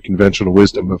know the conventional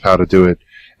wisdom of how to do it,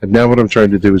 and now what I'm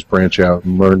trying to do is branch out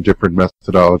and learn different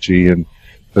methodology, and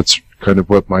that's kind of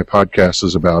what my podcast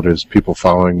is about, is people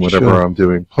following whatever I'm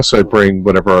doing. Plus I bring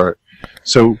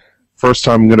so first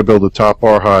time I'm going to build a top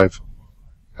bar hive.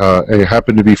 I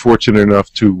happen to be fortunate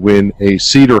enough to win a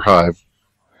cedar hive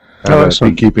at a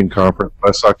beekeeping conference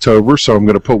last October, so I'm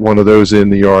going to put one of those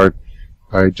in the yard.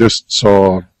 I just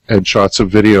saw and shot some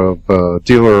video of a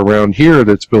dealer around here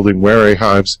that's building wary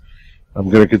hives. I'm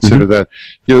going to consider that.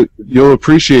 You'll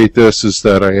appreciate this, is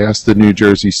that I asked the New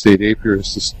Jersey State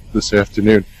Apiarist this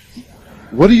afternoon,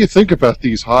 what do you think about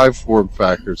these hive form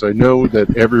factors? I know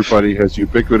that everybody has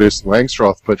ubiquitous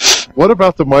Langstroth, but what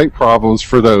about the mite problems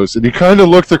for those? And he kind of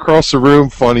looked across the room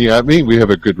funny at me. We have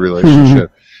a good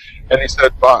relationship. And he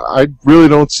said, I really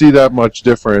don't see that much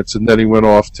difference. And then he went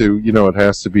off to, it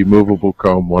has to be movable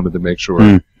comb. Wanted to make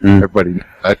sure everybody knew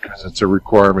that because it's a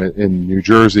requirement in New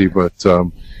Jersey. But,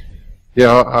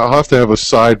 I'll have to have a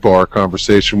sidebar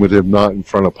conversation with him, not in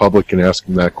front of public, and ask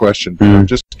him that question. But I'm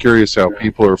just curious how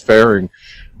people are faring.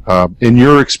 In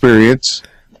your experience,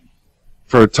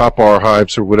 for top bar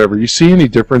hives or whatever, you see any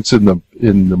difference in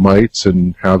the mites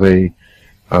and how they...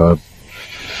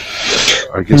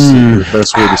 I guess the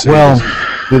best way to say it is,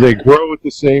 do they grow at the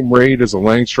same rate as a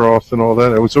Langstroth and all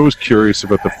that? I was always curious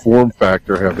about the form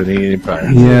factor having any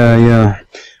impact. Yeah.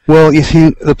 Well,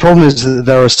 the problem is that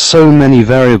there are so many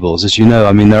variables, as you know.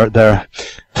 I mean,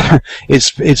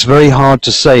 it's very hard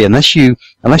to say unless you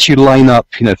line up,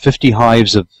 50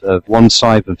 hives of one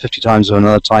type and 50 times of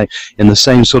another type in the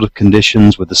same sort of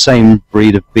conditions with the same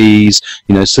breed of bees,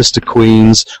 sister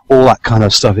queens, all that kind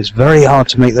of stuff. It's very hard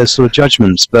to make those sort of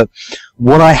judgments. But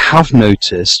what I have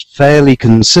noticed fairly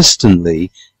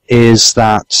consistently is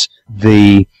that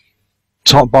the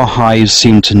top bar hives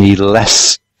seem to need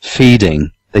less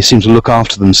feeding. They seem to look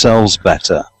after themselves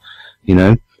better,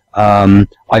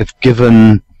 I've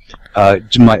given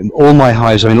all my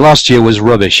hives. I mean, last year was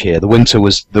rubbish here. The winter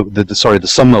was the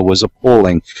summer was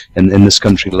appalling in this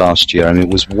country last year. I mean, it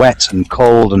was wet and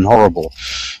cold and horrible.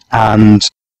 And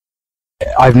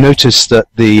I've noticed that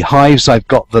the hives I've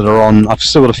got that are on, I've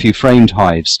still got a few framed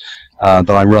hives that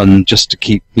I run just to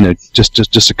keep, just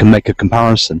to make a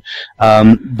comparison.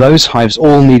 Those hives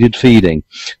all needed feeding.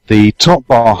 The top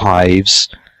bar hives,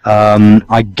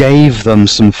 I gave them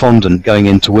some fondant going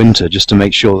into winter just to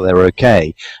make sure that they were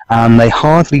okay, and they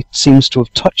hardly seems to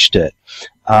have touched it.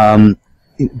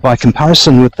 By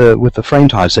comparison with the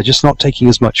framed hives, they're just not taking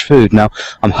as much food. Now,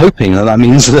 I'm hoping that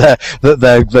means that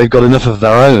they've got enough of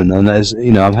their own, and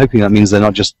I'm hoping that means they're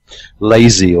not just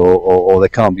lazy or they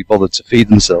can't be bothered to feed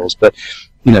themselves. But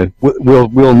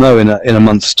we'll know in a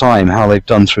month's time how they've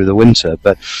done through the winter.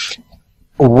 But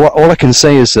all I can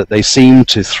say is that they seem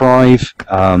to thrive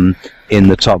in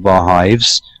the top bar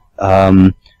hives.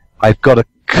 I've got a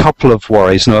couple of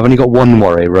worries. No, I've only got one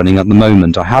worry running at the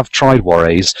moment. I have tried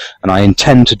worries, and I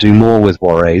intend to do more with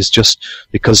worries just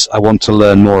because I want to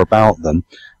learn more about them.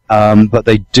 But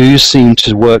they do seem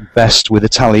to work best with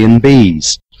Italian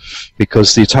bees,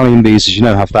 because the Italian bees, as you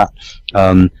know, have that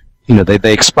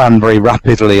they expand very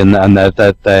rapidly, and they have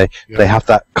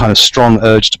that kind of strong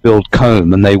urge to build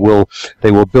comb, and they will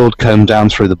build comb down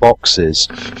through the boxes,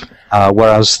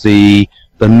 whereas the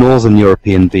northern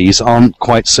European bees aren't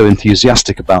quite so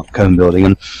enthusiastic about comb building,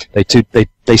 and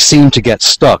they seem to get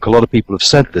stuck. A lot of people have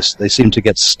said this. They seem to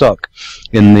get stuck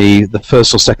in the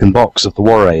first or second box of the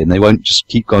warray, and they won't just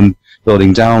keep going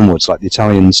building downwards like the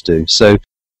Italians do. So,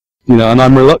 and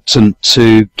I'm reluctant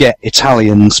to get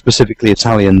specifically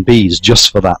Italian bees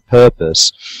just for that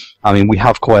purpose. I mean, we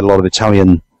have quite a lot of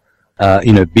Italian,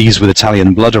 bees with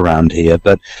Italian blood around here,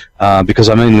 but because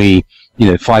I'm only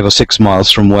 5 or 6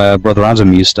 miles from where Brother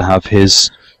Adam used to have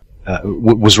his,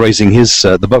 was raising his,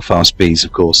 the buckfast bees,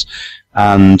 of course.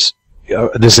 And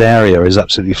this area is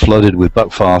absolutely flooded with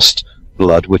buckfast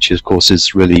blood, which of course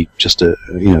is really just a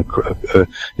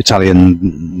Italian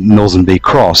northern bee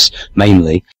cross,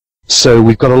 mainly. So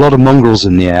we've got a lot of mongrels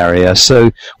in the area.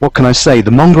 So what can I say?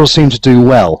 The mongrels seem to do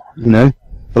well, The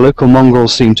local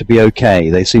mongrels seem to be okay.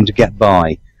 They seem to get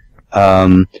by.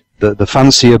 The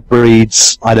fancier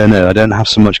breeds, I don't know. I don't have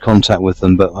so much contact with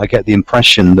them, but I get the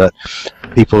impression that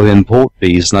people who import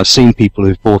bees, and I've seen people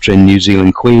who've brought in New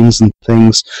Zealand queens and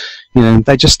things,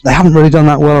 they haven't really done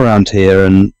that well around here,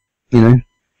 and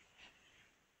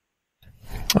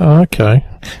Oh, okay.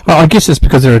 Well, I guess it's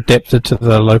because they're adapted to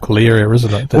the local area,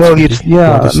 isn't it?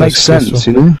 That makes sense,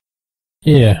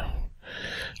 Yeah.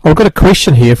 I've got a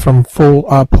question here from Paul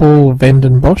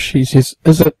Vandenbosch. He says,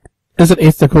 Is it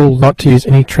ethical not to use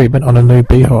any treatment on a new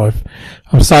beehive?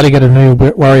 I'm starting at a new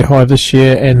worry hive this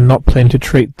year and not planning to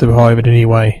treat the hive in any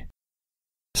way.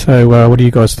 So, what do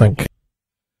you guys think?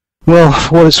 Well,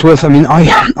 for what it's worth, I mean,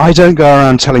 I don't go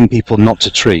around telling people not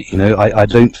to treat. I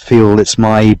don't feel it's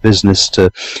my business to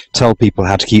tell people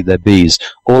how to keep their bees.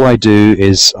 All I do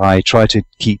is I try to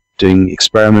keep doing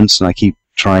experiments, and I keep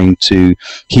trying to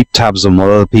keep tabs on what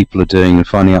other people are doing and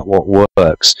finding out what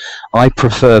works. I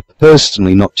prefer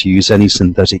personally not to use any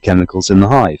synthetic chemicals in the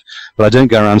hive, but I don't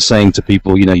go around saying to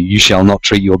people, you shall not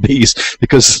treat your bees,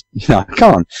 because I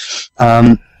can't.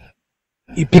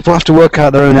 People have to work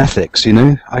out their own ethics.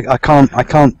 I can't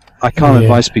I can't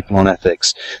advise people on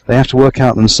ethics. They have to work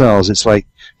out themselves. It's like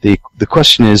the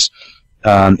question is,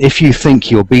 if you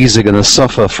think your bees are going to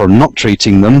suffer from not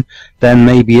treating them, then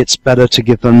maybe it's better to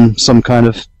give them some kind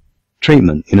of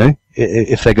treatment, you know?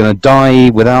 If they're going to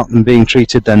die without them being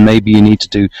treated, then maybe you need to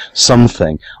do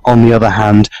something. On the other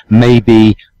hand,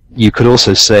 maybe you could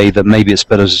also say that maybe it's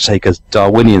better to take a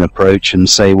Darwinian approach and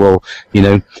say, well, you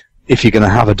know, if you're going to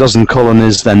have a dozen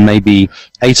colonies, then maybe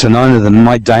 8 or 9 of them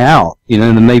might die out, you know,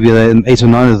 and maybe 8 or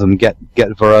 9 of them get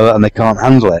varroa and they can't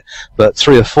handle it. But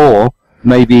 3 or 4,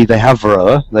 maybe they have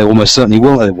varroa. They almost certainly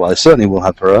will. Well, they certainly will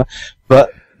have varroa,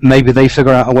 but maybe they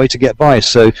figure out a way to get by.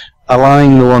 So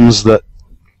allowing the ones that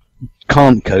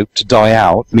can't cope to die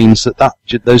out means that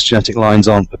those genetic lines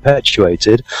aren't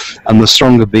perpetuated, and the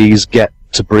stronger bees get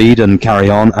to breed and carry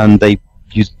on, and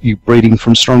you breeding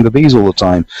from stronger bees all the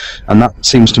time, and that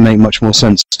seems to make much more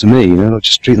sense to me. You know,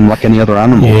 just treat them like any other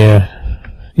animal.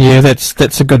 Yeah,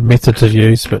 that's a good method to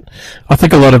use, but I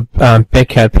think a lot of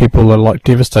backyard people are like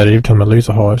devastated every time they lose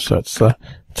a hive, so it's a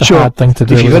hard thing to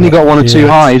do. If you've only got 1 or 2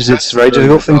 hives, it's a very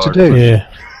difficult thing to do.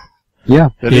 Yeah.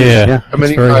 How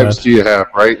many hives do you have,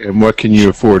 right? And what can you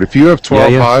afford? If you have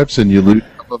 12 hives and you lose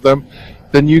some of them,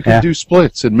 then you can do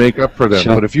splits and make up for them.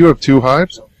 But if you have 2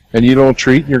 hives and you don't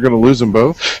treat and you're going to lose them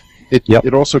both,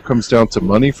 it also comes down to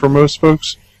money for most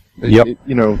folks. You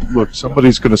know, look,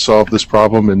 somebody's going to solve this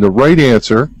problem, and the right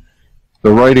answer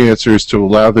is to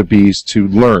allow the bees to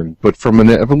learn. But from an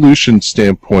evolution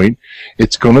standpoint,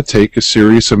 it's going to take a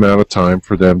serious amount of time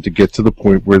for them to get to the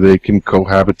point where they can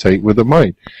cohabitate with a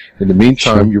mite. In the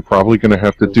meantime, you're probably going to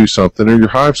have to do something, or your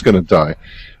hive's going to die.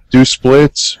 Do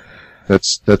splits.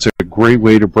 That's a great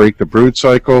way to break the brood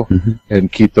cycle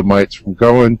and keep the mites from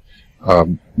going.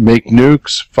 Make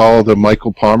nukes. Follow the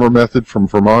Michael Palmer method from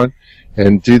Vermont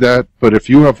and do that. But if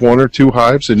you have 1 or 2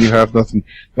 hives and you have nothing,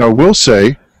 now I will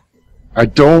say, I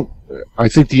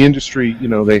think the industry, you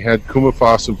know, they had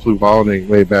Coumaphos and fluvolinate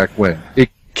way back when. It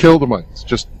killed the mites,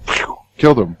 just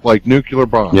killed them like nuclear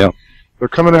bomb. Yeah. They're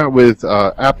coming out with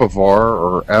Apivar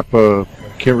or I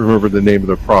can't remember the name of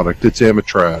the product. It's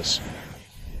Amitraz,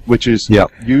 which is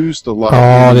used a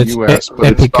lot in the U.S.,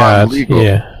 but it's not legal.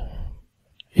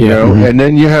 You know, and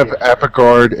then you have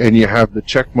Apigard and you have the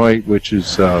Checkmite, which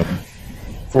is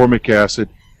formic acid.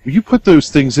 You put those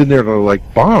things in there that are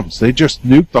like bombs. They just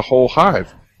nuke the whole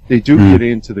hive. They do get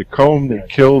into the comb, they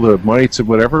kill the mites and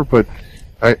whatever, but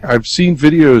I've seen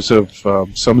videos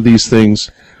of some of these things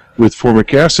with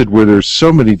formic acid where there's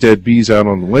so many dead bees out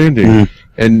on the landing.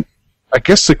 And I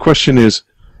guess the question is,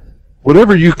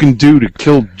 whatever you can do to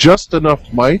kill just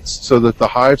enough mites so that the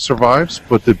hive survives,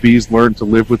 but the bees learn to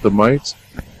live with the mites,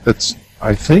 that's,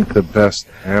 I think, the best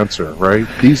answer, right?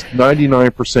 These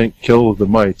 99% kill of the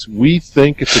mites, we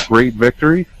think it's a great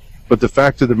victory, but the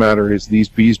fact of the matter is these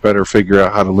bees better figure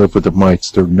out how to live with the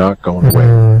mites. They're not going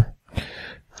away.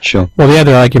 Sure. Well, the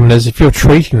other argument is if you're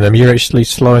treating them, you're actually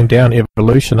slowing down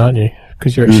evolution, aren't you?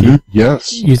 Because you're actually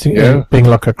using being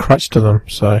like a crutch to them.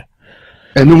 So.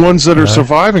 And the ones that are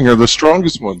surviving are the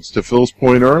strongest ones, to Phil's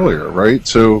point earlier, right?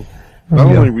 So not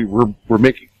only we're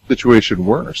making the situation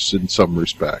worse in some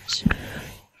respects.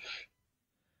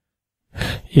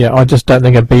 Yeah, I just don't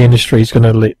think a bee industry is going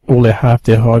to let all half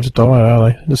their hives die, are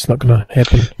they? That's not going to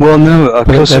happen. Well, no,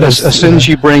 because as soon as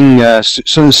you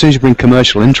bring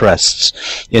commercial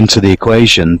interests into the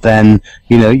equation, then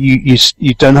you know you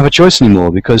don't have a choice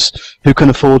anymore, because who can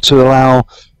afford to allow?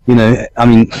 You know, I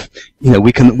mean, you know,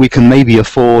 we can maybe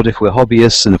afford, if we're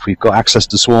hobbyists and if we've got access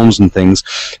to swarms and things,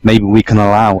 maybe we can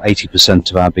allow 80%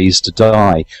 of our bees to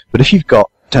die. But if you've got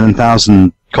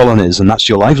 10,000 colonies and that's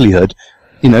your livelihood,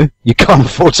 you know, you can't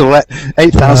afford to let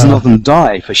 8,000 of them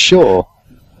die, for sure.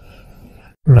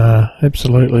 No,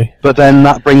 absolutely. But then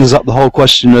that brings up the whole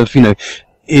question of, you know,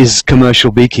 is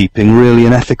commercial beekeeping really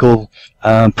an ethical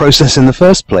process in the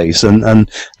first place?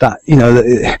 And that, you know,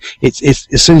 it's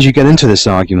as soon as you get into this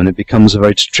argument, it becomes a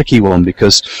very tricky one,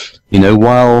 because, you know,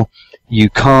 while you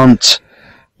can't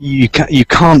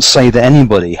say that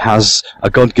anybody has a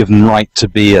God-given right to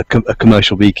be a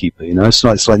commercial beekeeper. You know, it's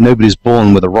like nobody's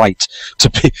born with a right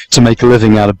to make a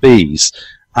living out of bees.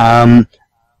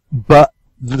 But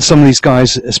some of these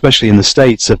guys, especially in the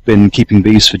States, have been keeping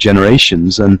bees for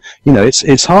generations, and you know,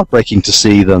 it's heartbreaking to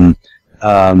see them,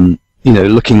 you know,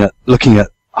 looking at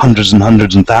hundreds and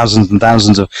hundreds and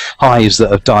thousands of hives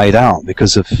that have died out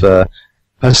because of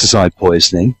pesticide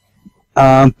poisoning.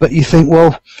 But you think,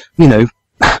 well, you know,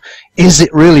 is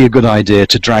it really a good idea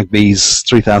to drag bees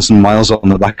 3,000 miles on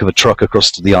the back of a truck across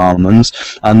to the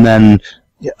almonds, and then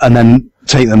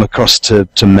take them across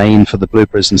to Maine for the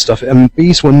blueberries and stuff. And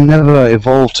bees were never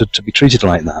evolved to be treated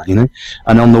like that, you know.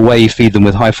 And on the way, feed them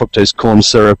with high fructose corn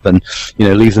syrup, and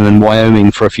leave them in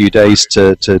Wyoming for a few days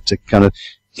to kind of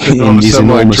in these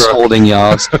enormous holding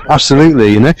yards.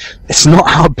 Absolutely, it's not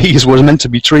how bees were meant to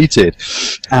be treated.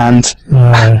 And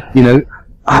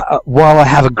while I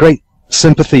have a great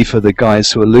sympathy for the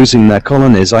guys who are losing their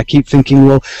colonies, I keep thinking,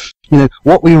 well,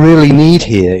 what we really need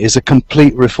here is a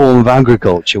complete reform of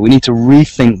agriculture. We need to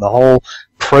rethink the whole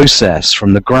process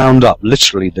from the ground up,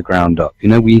 literally the ground up.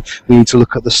 We need to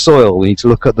look at the soil. We need to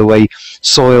look at the way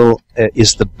soil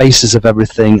is the basis of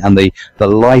everything, and the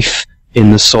life in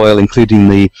the soil, including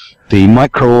the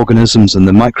microorganisms and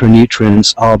the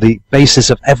micronutrients, are the basis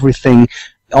of everything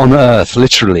on Earth.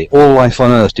 Literally, all life on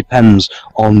Earth depends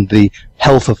on the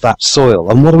health of that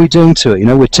soil. And what are we doing to it?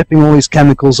 We're tipping all these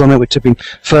chemicals on it. We're tipping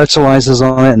fertilizers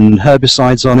on it, and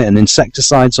herbicides on it, and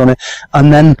insecticides on it.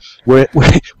 And then we're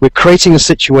creating a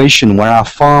situation where our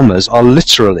farmers are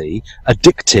literally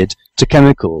addicted to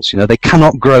chemicals. They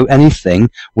cannot grow anything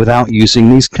without using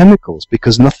these chemicals,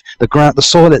 because the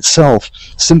soil itself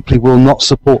simply will not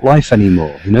support life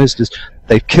anymore. It's just,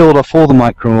 they've killed off all the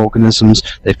microorganisms,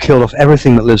 they've killed off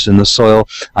everything that lives in the soil,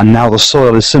 and now the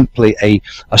soil is simply a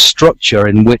structure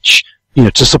in which,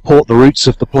 to support the roots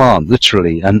of the plant,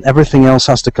 literally, and everything else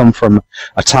has to come from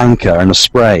a tanker and a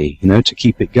spray, to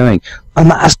keep it going.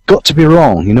 And that has got to be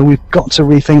wrong. We've got to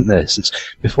rethink this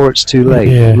before it's too late.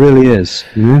 Yeah. It really is.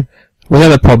 Well, the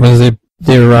other problem is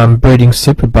they're breeding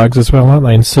super bugs as well, aren't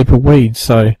they, and super weeds,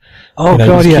 so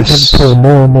yes, pour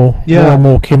more and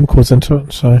more chemicals into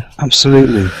it. So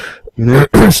absolutely,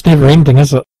 it's never ending,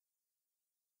 is it?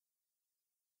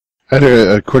 I had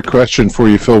a quick question for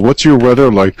you, Phil. What's your weather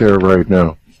like there right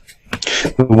now?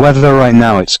 The weather right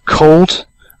now, it's cold,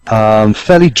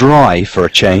 fairly dry for a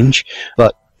change,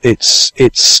 but we're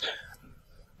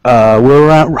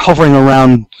hovering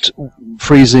around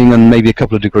freezing and maybe a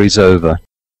couple of degrees over.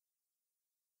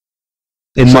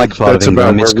 In my part of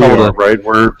England, it's colder. Right?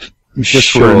 We're in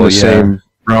the same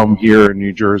realm here in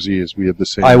New Jersey as we have the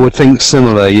same. I would think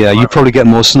similar, yeah. You probably get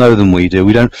more snow than we do.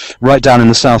 We don't. Right down in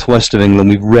the southwest of England,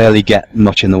 we rarely get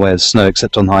much in the way of snow,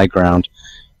 except on high ground.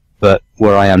 But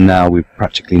where I am now, we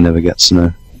practically never get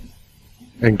snow.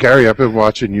 And Gary, I've been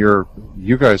watching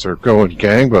you guys are going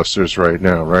gangbusters right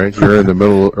now, right? You're in the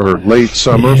middle or late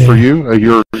summer for you.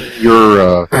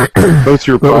 Both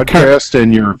your podcast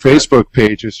and your Facebook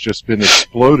page has just been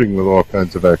exploding with all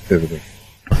kinds of activity.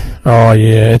 Oh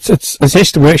yeah, it's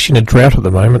actually, we're actually in a drought at the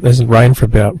moment. There hasn't rained for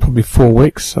about probably 4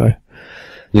 weeks, so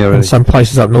yeah, really. And some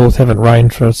places up north haven't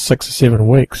rained for 6 or 7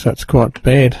 weeks, so it's quite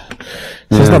bad.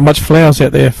 So there's not much flowers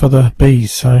out there for the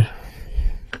bees, so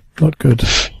not good.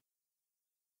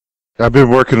 I've been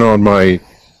working on my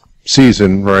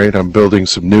season, right? I'm building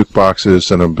some nuke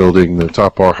boxes, and I'm building the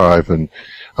top bar hive, and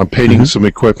I'm painting some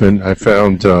equipment. I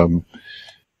found on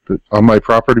my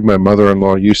property, my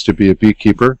mother-in-law used to be a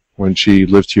beekeeper when she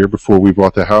lived here before we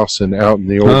bought the house, and out in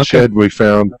the old shed we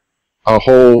found a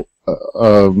whole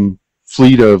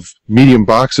fleet of medium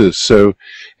boxes. So,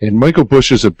 and Michael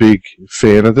Bush is a big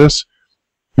fan of this.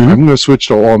 I'm going to switch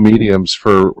to all mediums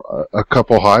for a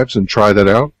couple hives and try that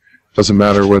out. Doesn't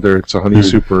matter whether it's a honey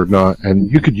super or not.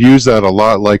 And you could use that a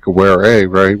lot like a Ware A,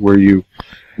 right? Where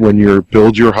when you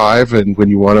build your hive and when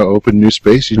you want to open new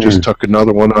space, you just tuck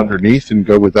another one underneath and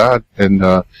go with that. And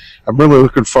I'm really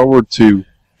looking forward to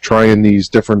trying these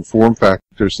different form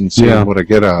factors and seeing what I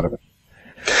get out of it.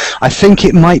 I think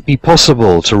it might be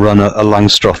possible to run a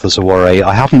Langstroth as a Ware.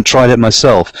 I haven't tried it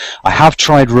myself. I have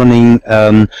tried running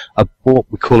what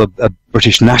we call a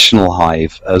British National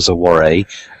Hive as a Ware,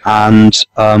 and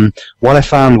what I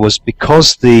found was,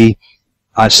 because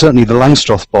certainly the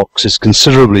Langstroth box is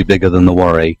considerably bigger than the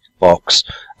Ware box,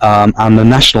 and the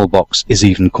National box is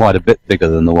even quite a bit bigger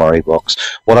than the Ware box.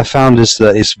 What I found is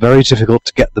that it's very difficult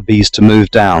to get the bees to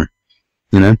move down.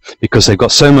 Because they've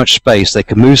got so much space, they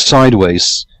can move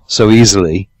sideways so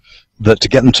easily that to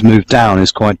get them to move down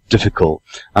is quite difficult.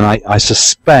 And I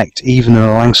suspect even in a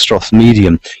Langstroth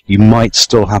medium, you might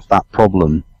still have that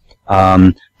problem.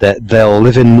 That they'll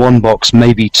live in one box,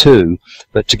 maybe two,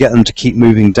 but to get them to keep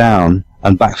moving down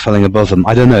and backfilling above them,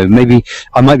 I don't know. Maybe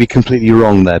I might be completely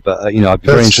wrong there, but I'd be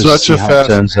very interested to see how it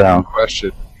turns out.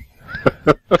 Question.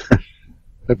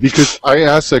 Because I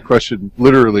asked that question,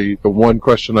 literally the one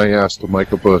question I asked of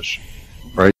Michael Bush,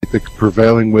 right? The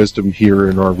prevailing wisdom here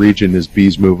in our region is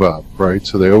bees move up, right?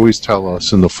 So they always tell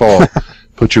us in the fall,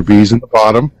 put your bees in the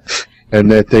bottom,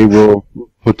 and that they will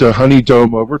put the honey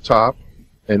dome over top,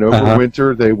 and over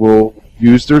winter they will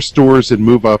use their stores and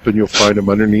move up, and you'll find them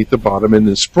underneath the bottom. In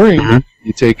the spring,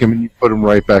 you take them and you put them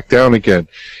right back down again.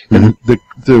 And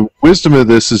the wisdom of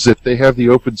this is if they have the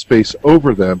open space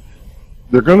over them,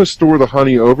 they're going to store the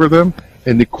honey over them,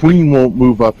 and the queen won't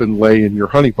move up and lay in your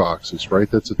honey boxes, right?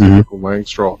 That's a typical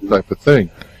Langstroth type of thing.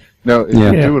 Now, if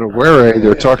you're doing a ware,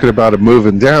 they're talking about it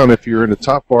moving down. If you're in a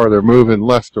top bar, they're moving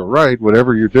left or right,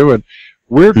 whatever you're doing.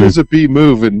 Where does a bee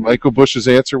move? And Michael Bush's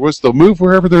answer was they'll move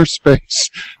wherever there's space.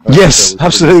 Yes,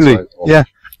 absolutely. Yeah.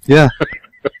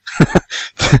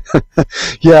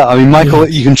 Yeah, I mean, Michael,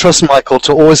 you can trust Michael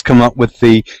to always come up with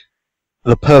the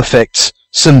perfect,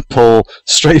 simple,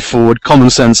 straightforward, common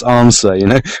sense answer, you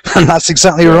know, and that's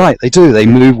exactly right. They do. They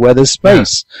move where there's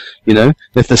space, you know.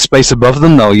 If there's space above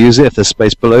them, they'll use it. If there's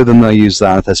space below them, they'll use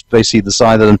that. If there's space either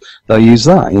side of them, they'll use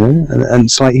that, you know. And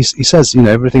it's like he says, you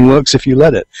know, everything works if you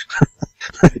let it.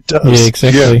 It does. Yeah,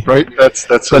 exactly. Yeah, right. That's.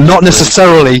 But not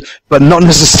necessarily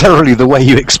the way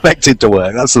you expect it to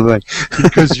work. That's the thing.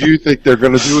 Because you think they're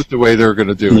going to do it the way they're going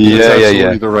to do it. That's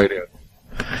absolutely the right answer.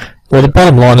 Well, the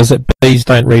bottom line is that bees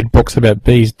don't read books about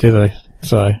bees, do they?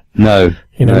 So no,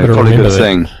 you know, probably a good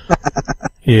thing.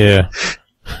 Yeah.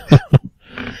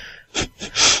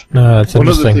 No, it's One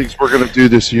of the interesting. things we're going to do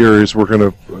this year is we're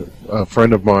going to, a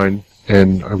friend of mine,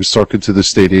 and I was talking to the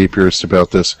state apiarist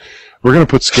about this, we're going to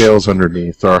put scales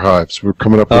underneath our hives. We're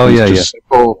coming up with just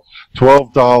simple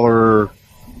 $12,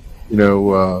 you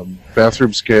know,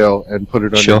 bathroom scale and put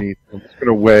it underneath. And we're going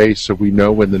to weigh so we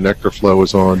know when the nectar flow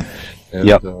is on. And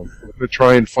we're going to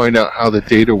try and find out how the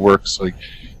data works. Like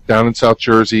down in South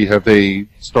Jersey, have they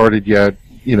started yet?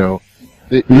 You know,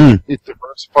 it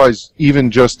diversifies even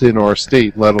just in our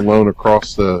state, let alone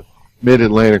across the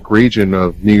mid-Atlantic region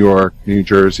of New York, New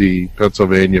Jersey,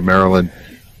 Pennsylvania, Maryland,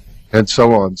 and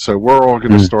so on. So we're all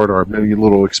going to start our mini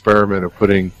little experiment of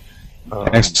putting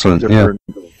different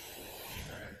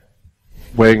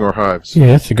weighing our hives. Yeah,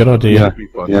 that's a good idea. That'll be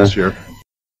fun this year.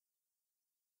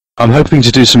 I'm hoping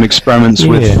to do some experiments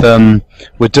with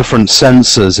different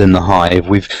sensors in the hive.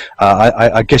 We've,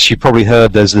 I guess you probably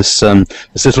heard there's this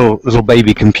little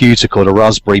baby computer called a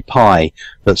Raspberry Pi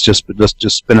that's just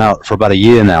been out for about a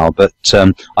year now. But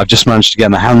I've just managed to get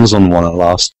my hands on one at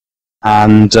last,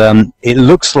 and it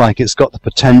looks like it's got the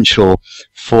potential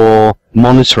for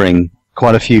monitoring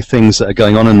quite a few things that are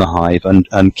going on in the hive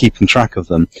and keeping track of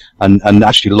them and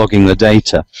actually logging the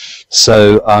data.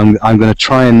 So I'm going to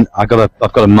try and I've got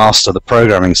to master the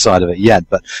programming side of it yet,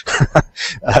 but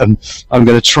I'm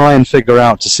going to try and figure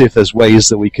out to see if there's ways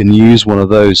that we can use one of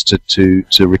those to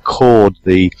record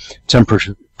the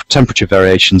temperature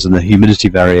variations and the humidity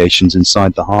variations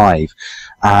inside the hive,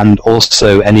 and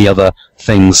also any other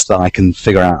things that I can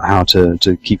figure out how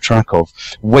to keep track of.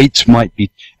 Weight might be.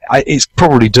 It's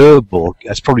probably doable.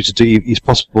 It's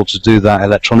possible to do that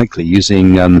electronically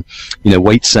using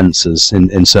weight sensors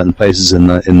in certain places in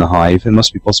the hive. It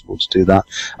must be possible to do that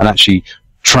and actually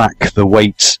track the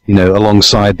weight,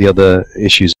 alongside the other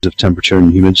issues of temperature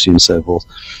and humidity and so forth.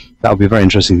 That would be a very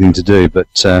interesting thing to do,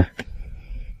 but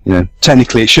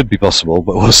technically it should be possible,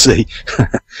 but we'll see.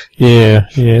 Yeah,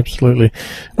 absolutely.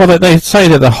 Well, they say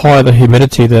that the higher the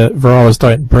humidity, the varroas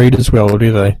don't breed as well,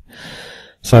 do they?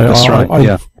 So that's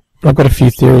right. I've got a few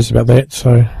theories about that.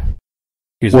 So,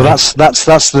 that's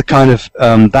the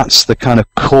kind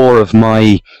of core of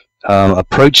my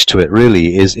approach to it.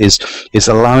 Really, is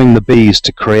allowing the bees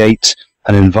to create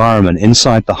an environment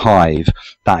inside the hive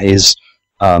that is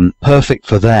perfect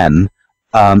for them,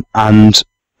 and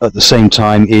at the same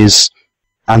time is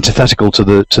antithetical to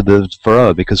the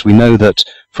varroa, because we know that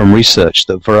from research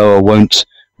that varroa won't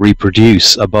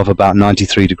reproduce above about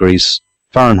 93 degrees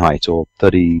Fahrenheit, or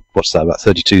about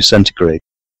 32 centigrade.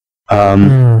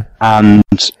 And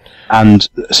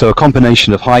so a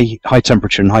combination of high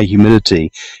temperature and high humidity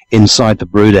inside the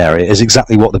brood area is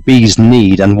exactly what the bees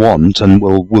need and want and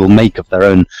will make of their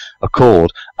own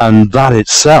accord. And that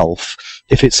itself,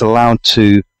 if it's allowed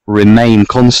to remain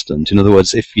constant, in other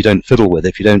words, if you don't fiddle with it,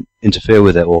 if you don't interfere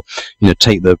with it, or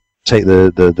take the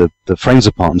frames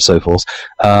apart and so forth,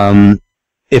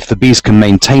 if the bees can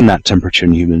maintain that temperature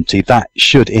and humidity, that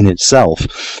should in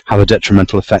itself have a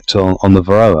detrimental effect on the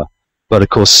varroa. But of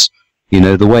course,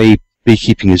 the way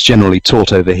beekeeping is generally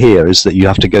taught over here is that you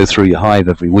have to go through your hive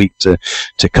every week to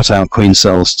cut out queen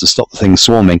cells to stop the thing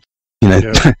swarming.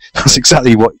 That's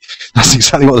exactly what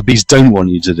the bees don't want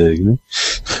you to do.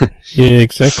 Yeah,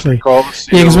 exactly. Call the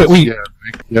seals,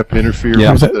 interfere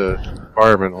with the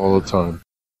environment all the time.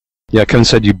 Yeah, Kevin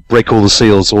said you break all the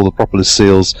seals, all the propolis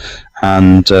seals,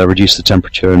 and reduce the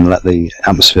temperature and let the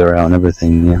atmosphere out and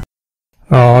everything. Yeah.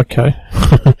 Oh, okay.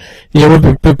 Yeah,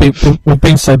 we've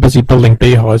been so busy building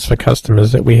beehives for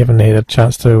customers that we haven't had a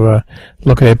chance to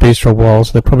look at our bees for a while.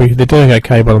 So they're doing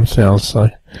okay by themselves. So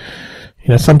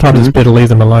sometimes it's better to leave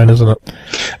them alone, isn't it?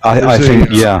 I think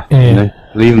yeah.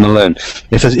 Leave them alone.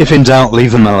 If in doubt,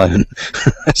 leave them alone.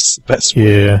 That's the best.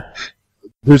 Yeah.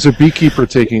 There's a beekeeper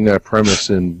taking that premise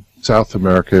in South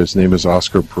America. His name is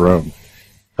Oscar Perón.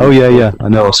 Oh yeah, I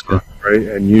know Oscar. Right,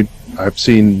 and I've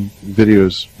seen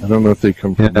videos. I don't know if they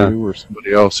come from you or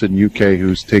somebody else in UK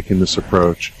who's taking this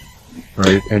approach,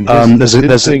 right? And his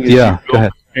thing is you build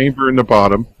a chamber in the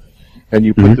bottom, and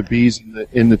you put the bees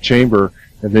in the chamber,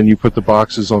 and then you put the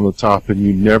boxes on the top, and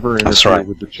you never interfere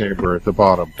with the chamber at the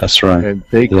bottom. That's right. And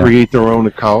they create their own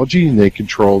ecology, and they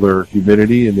control their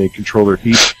humidity, and they control their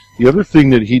heat. The other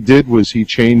thing that he did was he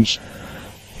changed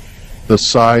the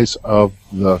size of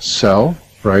the cell.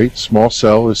 Right, small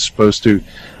cell is supposed to.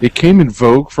 It came in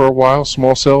vogue for a while,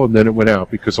 small cell, and then it went out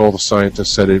because all the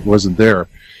scientists said it wasn't there.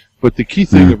 But the key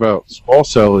thing about small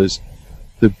cell is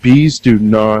the bees do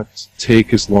not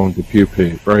take as long to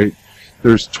pupate. Right,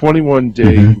 there's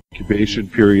 21-day incubation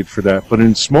period for that, but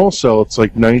in small cell it's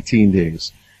like 19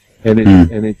 days, and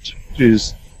it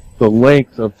changes the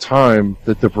length of time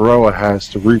that the varroa has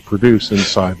to reproduce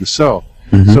inside the cell.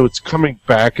 So it's coming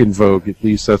back in vogue. At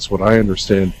least that's what I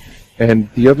understand.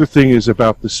 And the other thing is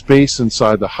about the space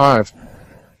inside the hive.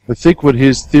 I think what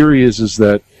his theory is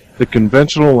that the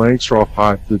conventional Langstroth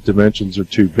hive, the dimensions are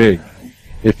too big.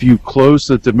 If you close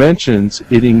the dimensions,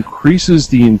 it increases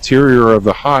the interior of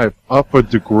the hive up a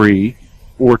degree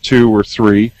or 2 or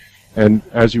 3. And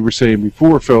as you were saying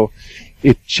before, Phil,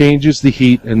 it changes the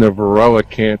heat and the varroa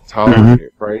can't tolerate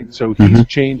it, right? So he's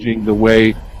changing the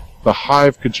way the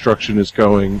hive construction is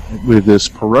going with this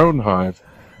Perón hive.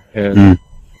 And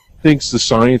thinks the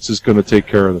science is going to take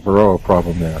care of the varroa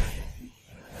problem now.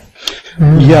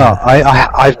 Yeah,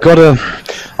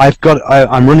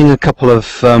 I'm running a couple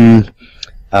of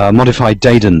modified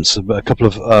Dadants, a couple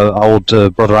of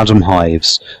old Brother Adam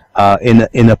hives in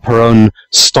a Perón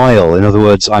style. In other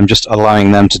words, I'm just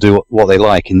allowing them to do what they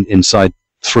like inside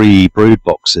 3 brood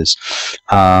boxes,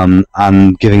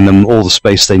 and giving them all the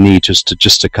space they need just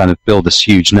to kind of build this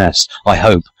huge nest. I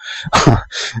hope.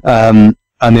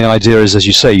 And the idea is, as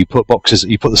you say, you put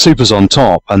the supers on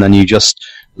top, and then you just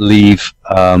leave.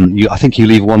 I think you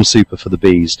leave 1 super for the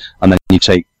bees, and then you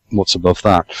take what's above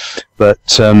that.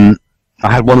 But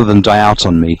I had one of them die out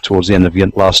on me towards the end of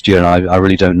last year, and I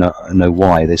really don't know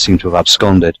why. They seem to have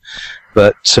absconded.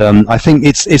 But I think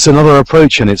it's another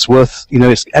approach, and it's worth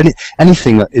it's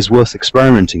anything that is worth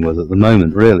experimenting with at the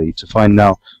moment, really, to find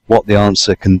out what the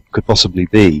answer could possibly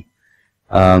be.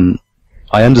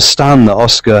 I understand that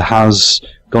Oscar has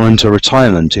gone into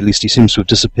retirement. At least he seems to have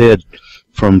disappeared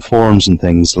from forums and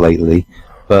things lately.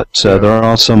 But there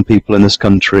are some people in this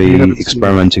country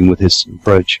experimenting with his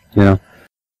approach. Yeah,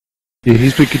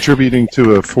 he's been contributing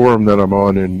to a forum that I'm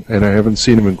on, and I haven't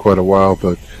seen him in quite a while.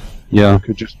 But it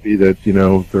could just be that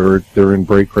they're in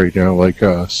break right now, like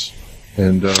us.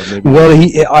 And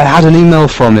maybe I had an email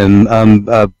from him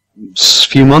a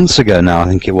few months ago now, I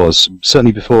think it was,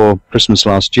 certainly before Christmas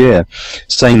last year,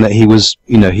 saying that he was,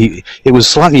 it was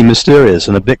slightly mysterious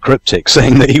and a bit cryptic,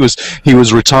 saying that he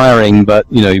was retiring, but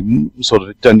sort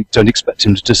of don't expect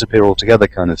him to disappear altogether,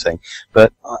 kind of thing.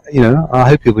 But I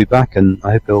hope he'll be back, and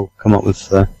I hope he'll come up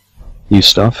with new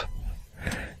stuff.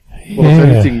 Well, if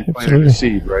anything, you planted a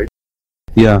seed, right?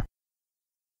 Yeah.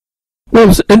 Well, it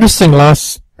was interesting.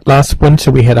 Last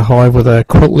winter we had a hive with a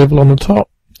quilt level on the top,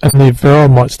 and the varroa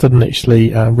mites didn't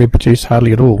actually reproduce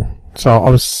hardly at all. So I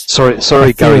was sorry,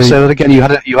 Gary. Say that again. You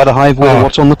had a hive with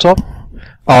what on the top?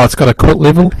 Oh, it's got a quilt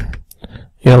level.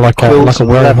 Like a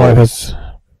worry hive has.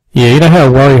 Yeah, you know how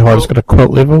a worry hive's got a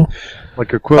quilt level.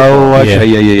 Like a quilt. Oh, okay.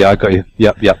 Yeah. I got you.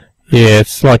 Yep. Yeah,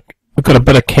 it's like we've got a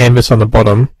bit of canvas on the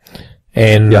bottom,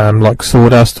 and like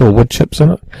sawdust or wood chips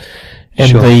in it,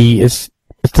 and it's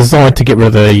designed to get rid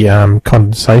of the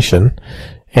condensation.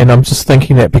 And I'm just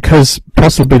thinking that because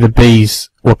possibly the bees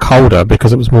were colder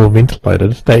because it was more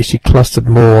ventilated, they actually clustered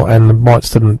more, and the mites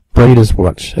didn't breed as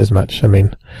much. I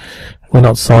mean, we're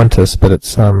not scientists, but it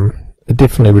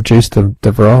definitely reduced the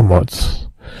varroa mites.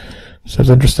 So it's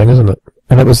interesting, isn't it?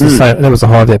 And it was the same. That was a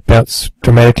hive that bounced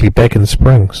dramatically back in the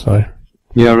spring. So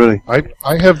yeah, really.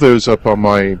 I have those up on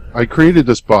my. I created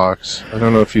this box. I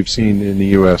don't know if you've seen in the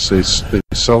U.S. They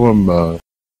sell them.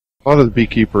 A lot of the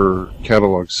Beekeeper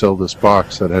catalogs sell this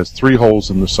box that has 3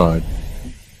 holes in the side,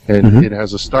 and it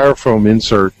has a styrofoam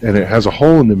insert, and it has a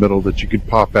hole in the middle that you could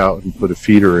pop out and put a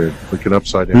feeder in, like an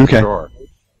upside-down jar.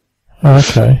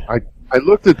 Okay. I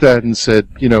looked at that and said,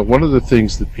 one of the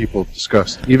things that people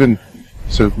discussed,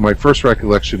 so my first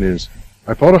recollection is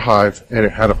I bought a hive, and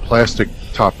it had a plastic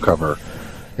top cover.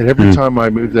 And every time I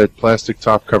moved that plastic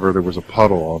top cover, there was a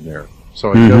puddle on there.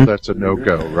 So I know that's a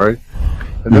no-go, right?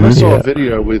 And then I saw a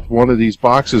video with one of these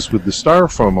boxes with the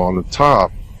styrofoam on the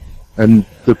top, and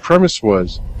the premise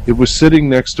was it was sitting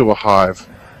next to a hive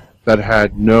that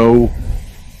had no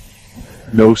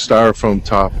styrofoam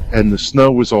top, and the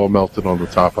snow was all melted on the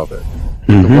top of it.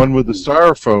 The one with the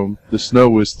styrofoam, the snow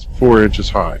was 4 inches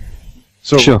high.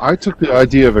 So I took the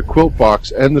idea of a quilt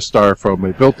box and the styrofoam.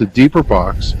 I built a deeper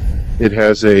box. It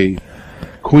has a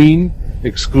queen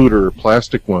excluder,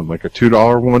 plastic one, like a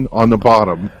 $2 one on the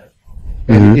bottom.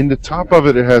 And in the top of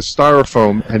it, it has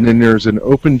styrofoam, and then there's an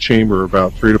open chamber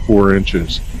about 3 to 4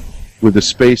 inches with a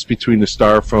space between the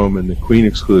styrofoam and the queen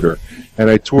excluder. And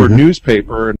I tore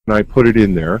newspaper, and I put it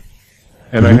in there,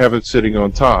 and I have it sitting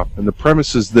on top. And the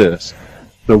premise is this.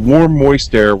 The warm,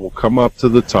 moist air will come up to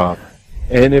the top,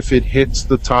 and if it hits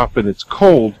the top and it's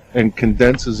cold and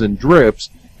condenses and drips,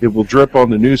 it will drip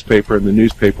on the newspaper, and the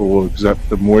newspaper will accept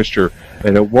the moisture,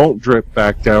 and it won't drip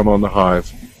back down on the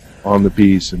hive, on the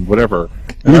bees, and whatever.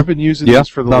 And I've been using these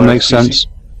for the last that makes sense.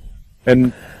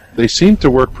 And they seem to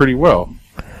work pretty well.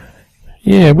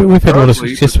 Yeah, we've had a lot of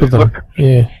success with them.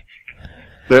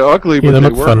 They're ugly, but they they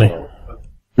look work funny.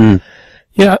 well.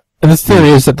 Yeah, and the theory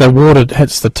is that the water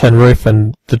hits the tin roof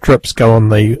and the drips go on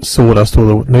the sawdust or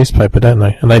the newspaper, don't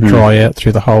they? And they dry out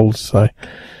through the holes. So,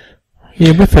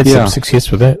 yeah, we've had some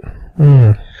success with that.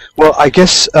 Well, I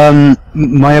guess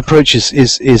my approach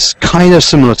is kind of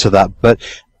similar to that, but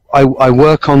I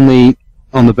work on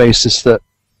the basis that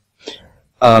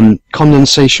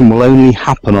condensation will only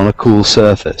happen on a cool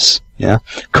surface. Yeah,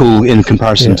 cool in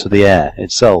comparison to the air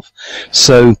itself.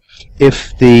 So,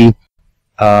 if the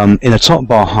in a top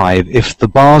bar hive, if the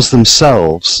bars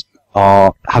themselves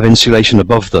have insulation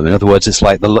above them, in other words, it's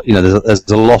like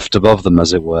there's a loft above them,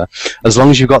 as it were. As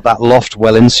long as you've got that loft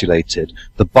well insulated,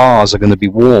 the bars are going to be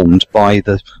warmed by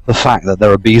the fact that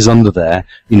there are bees under there,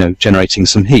 generating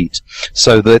some heat.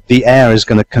 So that the air is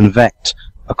going to convect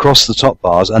across the top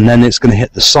bars, and then it's going to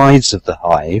hit the sides of the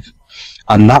hive,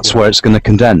 and that's where it's going to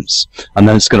condense, and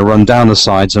then it's going to run down the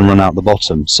sides and run out the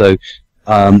bottom. So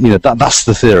that's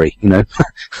the theory.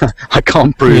 I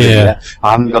can't prove it yet.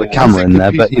 I haven't got a camera in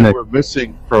there, but what we're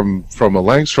missing from a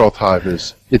Langstroth hive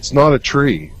is it's not a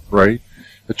tree, right?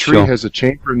 A tree has a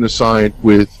chamber in the side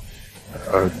with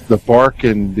the bark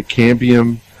and the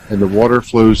cambium, and the water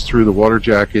flows through the water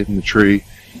jacket in the tree,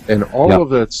 and all of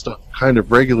that stuff kind of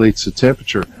regulates the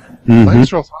temperature.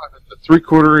 Langstroth hive is a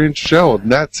 3/4 inch shell,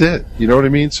 and that's it. You know what I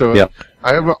mean? So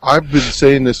I've been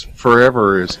saying this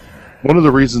forever. Is one of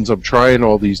the reasons I'm trying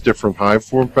all these different hive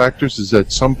form factors is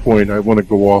at some point I want to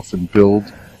go off and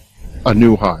build a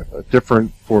new hive, a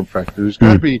different form factor. There's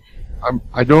got to be.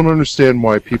 I don't understand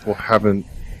why people haven't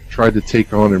tried to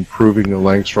take on improving the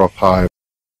Langstroth hive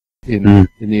in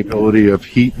the ability of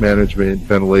heat management,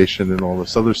 ventilation, and all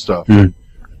this other stuff.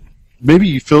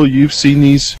 Maybe, Phil, you've seen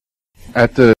these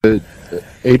at the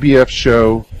ABF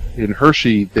show in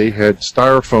Hershey. They had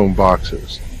styrofoam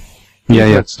boxes.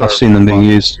 I've seen them being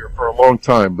used for a long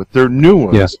time, but they're new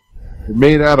ones. They're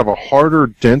made out of a harder,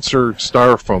 denser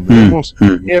styrofoam. They almost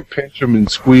can't pinch them and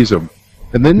squeeze them.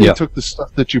 And then they took the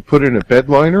stuff that you put in a bed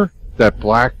liner, that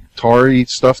black tarry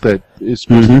stuff that is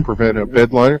supposed to prevent a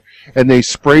bed liner, and they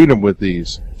sprayed them with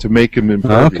these to make them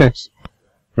impervious.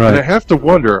 Right. And I have to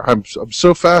wonder, I'm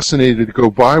so fascinated to go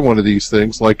buy one of these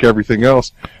things, like everything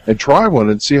else, and try one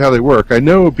and see how they work. I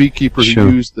know a beekeeper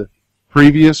who used the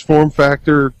previous form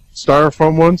factor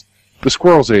styrofoam ones. The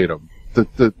squirrels ate them.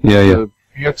 The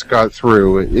ants got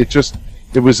through. It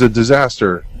was a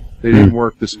disaster. They didn't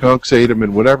work. The skunks ate them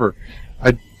and whatever.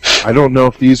 I don't know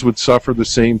if these would suffer the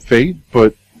same fate,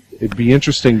 but it'd be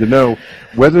interesting to know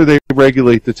whether they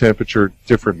regulate the temperature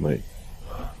differently.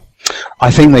 I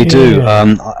think they do.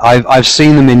 I've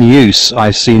seen them in use.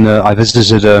 I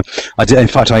visited I did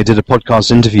a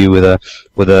podcast interview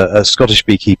with a Scottish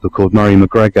beekeeper called Murray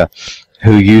McGregor,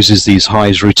 who uses these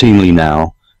hives routinely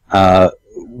now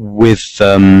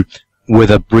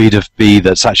with a breed of bee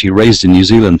that's actually raised in New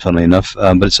Zealand, funnily enough,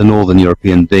 but it's a northern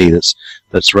European bee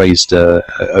that's raised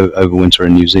over winter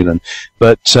in New Zealand.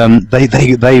 But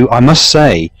they I must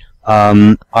say,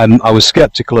 I was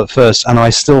skeptical at first, and I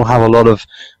still have a lot of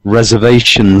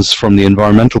reservations from the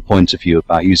environmental point of view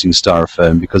about using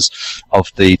styrofoam because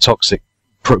of the toxic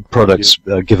products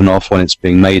given off when it's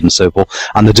being made and so forth,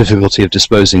 and the difficulty of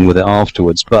disposing with it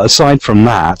afterwards. But aside from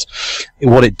that,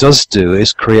 what it does do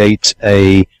is create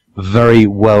a very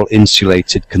well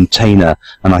insulated container,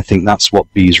 and I think that's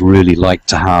what bees really like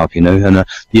to have, you know. And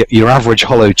your average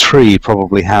hollow tree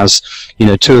probably has, you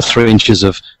know, 2 or 3 inches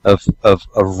of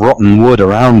rotten wood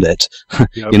around it,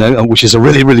 Yep. you know, which is a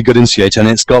really, really good insulator, and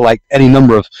it's got like any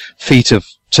number of feet of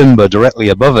timber directly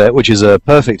above it, which is a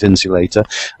perfect insulator.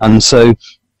 And so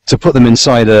to put them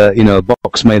inside a, you know, a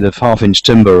box made of 1/2-inch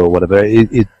timber or whatever,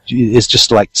 it's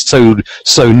just like so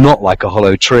not like a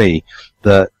hollow tree,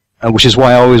 that which is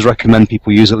why I always recommend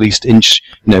people use at least inch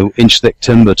thick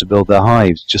timber to build their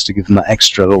hives, just to give them that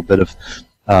extra little bit of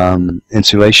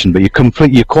insulation. But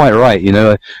you're quite right, you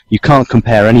know, you can't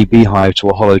compare any beehive to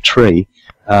a hollow tree,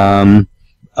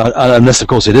 unless of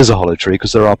course it is a hollow tree,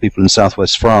 because there are people in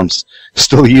southwest France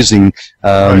still using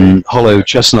hollow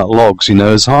chestnut logs, you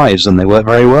know, as hives, and they work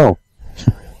very well.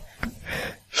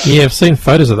 Yeah, I've seen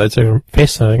photos of those. They're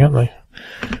fascinating, aren't they?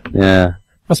 Yeah.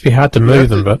 Must be hard to move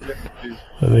them, but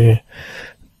yeah.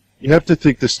 You have to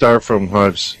think the styrofoam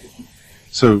hives.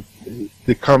 So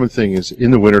the common thing is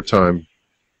in the wintertime,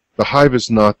 the hive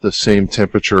is not the same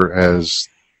temperature as,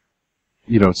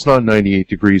 you know, it's not 98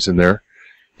 degrees in there.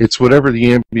 It's whatever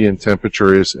the ambient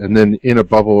temperature is, and then in a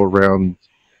bubble around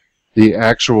the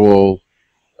actual,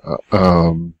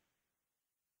 around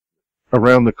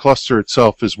the cluster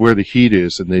itself is where the heat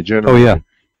is, and they generate. Oh yeah,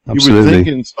 absolutely. You would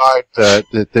think inside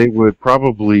that they would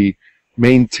probably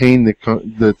maintain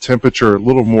the temperature a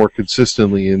little more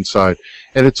consistently inside,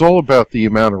 and it's all about the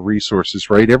amount of resources,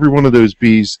 right? Every one of those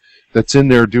bees that's in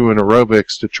there doing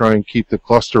aerobics to try and keep the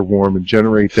cluster warm and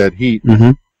generate that heat.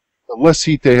 Mm-hmm. The less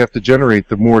heat they have to generate,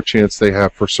 the more chance they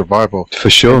have for survival. For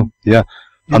sure, yeah.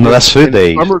 And the less food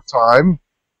they eat. In summertime,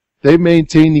 they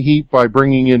maintain the heat by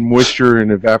bringing in moisture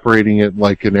and evaporating it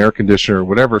like an air conditioner or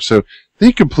whatever. So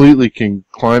they completely can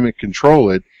climate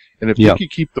control it. And if you can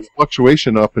keep the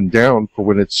fluctuation up and down for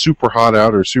when it's super hot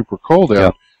out or super cold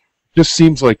out, it just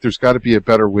seems like there's got to be a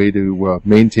better way to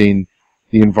maintain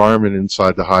the environment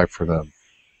inside the hive for them.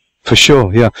 For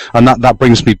sure, yeah, and that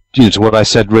brings me, you know, to what I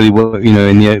said really, you know,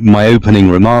 in my opening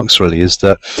remarks. Really, is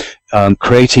that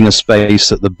creating a space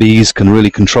that the bees can really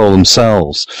control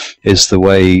themselves is the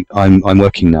way I'm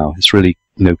working now. It's really,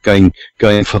 you know, going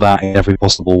for that in every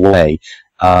possible way,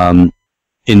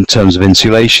 in terms of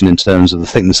insulation, in terms of the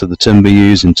thickness of the timber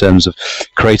used, in terms of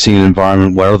creating an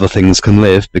environment where other things can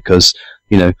live. Because,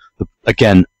 you know,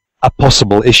 again, a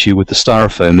possible issue with the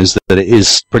styrofoam is that it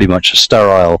is pretty much a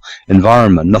sterile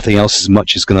environment. Nothing else as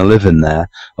much is going to live in there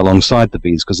alongside the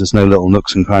bees, because there's no little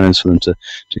nooks and crannies for them to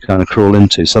kind of crawl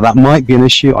into. So that might be an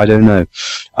issue. I don't know.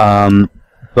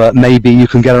 But maybe you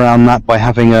can get around that by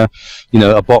having a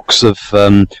box of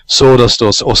sawdust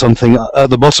or something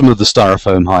at the bottom of the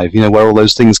styrofoam hive, you know, where all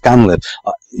those things can live.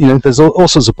 You know, there's all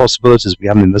sorts of possibilities we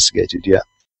haven't investigated yet.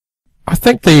 I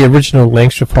think the original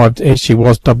Langstroth hive actually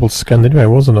was double skinned anyway,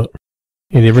 wasn't it?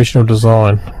 In the original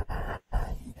design.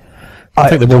 I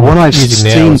think the one I've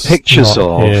seen pictures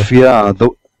of,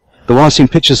 the one I've seen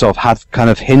pictures of had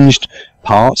kind of hinged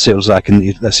parts. It was like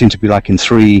there seemed to be like in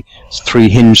three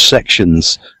hinged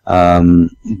sections. I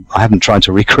haven't tried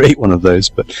to recreate one of those,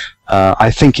 but I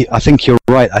think you're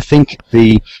right. I think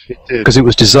because it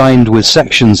was designed with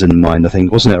sections in mind. I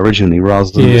think, wasn't it, originally,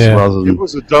 rather than it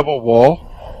was a double wall.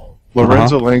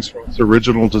 Lorenzo Langstroth's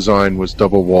original design was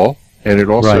double wall, and it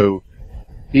also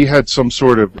he had some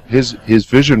sort of his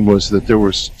vision was that there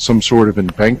was some sort of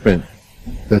embankment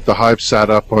that the hive sat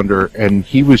up under, and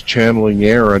he was channeling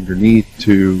air underneath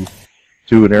to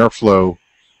an airflow,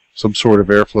 some sort of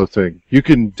airflow thing. You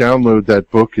can download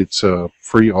that book. It's a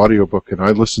free audiobook, and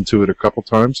I listened to it a couple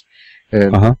times,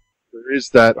 and there is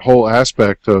that whole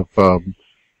aspect of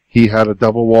he had a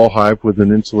double wall hive with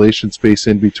an insulation space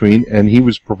in between, and he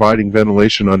was providing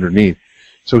ventilation underneath.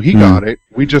 So he got it.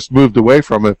 We just moved away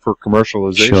from it for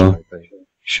commercialization, I think.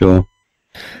 Sure.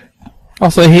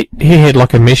 Also, he had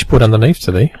like a mesh put underneath,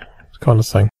 did he? Kind of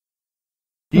thing.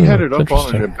 He had it up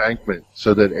on an embankment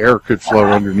so that air could flow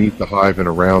underneath the hive and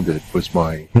around it, was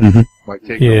my take on what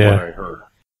I heard.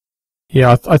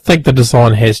 Yeah, I think the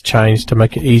design has changed to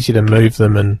make it easier to move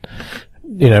them and,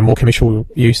 you know, more commercial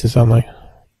uses, aren't they?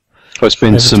 Oh, it's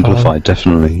been simplified,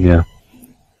 definitely, yeah.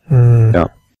 Yeah.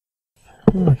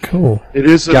 Oh, cool. It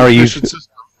is an efficient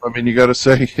system. I mean, you got to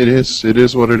say it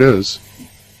is what it is.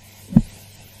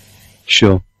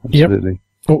 Sure, absolutely.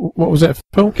 Yep. What was that,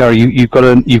 Phil? Gary, you've got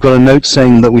a note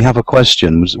saying that we have a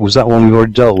question. Was that one we've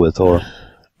already dealt with, or?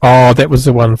 Oh, that was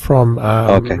the one from.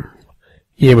 Okay.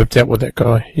 Yeah, we've dealt with that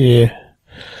guy. Yeah.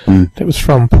 That was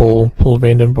from Paul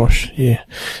Vandenbosch. Yeah.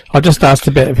 I just asked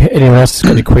about if anyone else has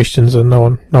got any questions, and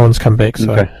no one's come back.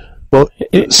 So. Okay. Well,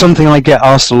 something I get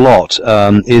asked a lot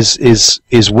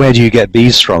is where do you get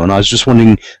bees from? And I was just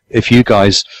wondering if you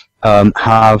guys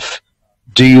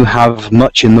do you have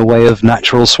much in the way of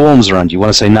natural swarms around you? When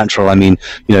I say natural, I mean,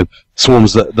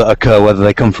 swarms that occur whether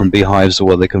they come from beehives or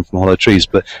whether they come from hollow trees.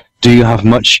 But do you have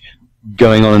much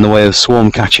going on in the way of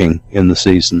swarm catching in the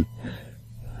season?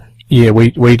 Yeah, we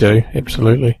do,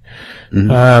 absolutely.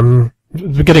 Mm-hmm. The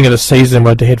beginning of the season,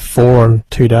 we had 4 in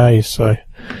 2 days, so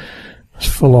it's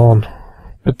full on.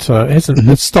 But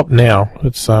it's stopped now.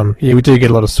 It's we do get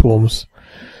a lot of swarms,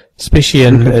 especially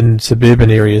in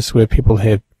suburban areas where people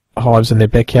have hives in their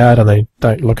backyard and they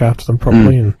don't look after them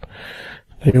properly, and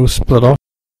they all split off.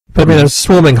 But I mean, a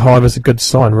swarming hive is a good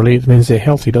sign, really. It means they're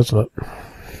healthy, doesn't it?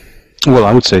 Well,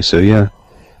 I would say so, yeah.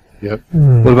 Yep.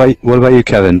 What about you,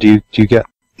 Kevin? Do you get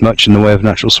much in the way of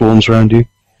natural swarms around you?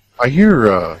 I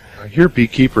hear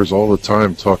beekeepers all the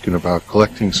time talking about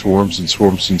collecting swarms and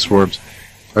swarms and swarms.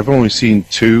 I've only seen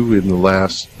 2 in the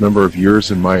last number of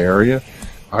years in my area.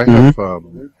 I have a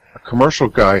commercial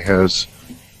guy has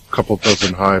a couple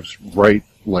dozen hives right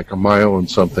like a mile and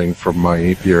something from my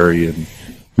apiary, and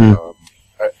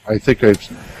I think I've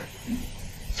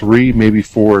 3, maybe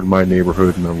 4 in my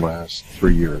neighborhood in the last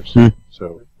 3 years.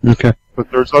 So, okay. But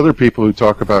there's other people who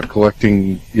talk about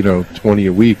collecting, 20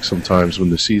 a week sometimes when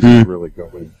the season's really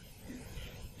going.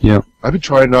 Yeah. I've been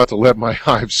trying not to let my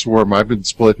hives swarm. I've been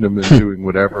splitting them and doing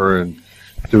whatever and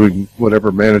doing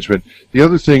whatever management. The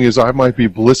other thing is I might be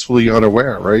blissfully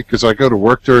unaware, right? Because I go to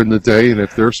work during the day, and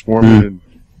if they're swarming, and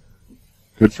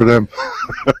good for them.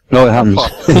 No, it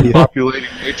happens. Populating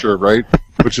nature, right?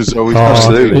 Which is always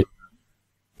absolutely.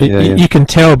 You can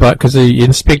tell, but because you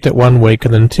inspect it 1 week,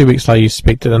 and then 2 weeks later you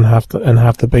inspect it, and half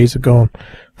the bees are gone.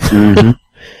 Mm-hmm.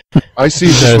 I see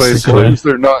it this way: as long as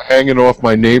they're not hanging off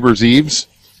my neighbor's eaves,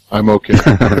 I'm okay.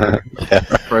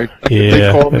 Right? If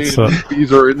they call me and the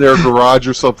bees are in their garage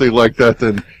or something like that,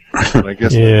 then I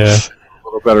guess a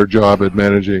little better job at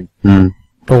managing.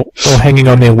 Or hanging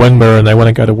on their wing mirror and they want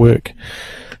to go to work.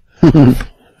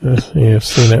 I've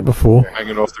seen that before.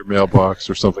 Hanging off their mailbox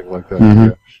or something like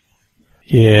that.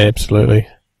 Yeah, absolutely.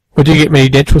 Would you get many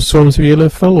natural swarms where you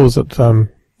live, Phil, or is it not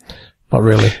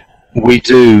really? We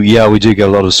do get a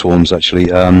lot of swarms,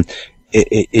 actually.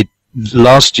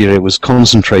 Last year it was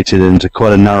concentrated into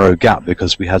quite a narrow gap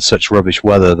because we had such rubbish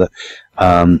weather that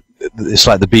it's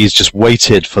like the bees just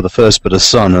waited for the first bit of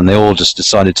sun and they all just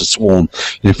decided to swarm,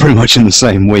 pretty much in the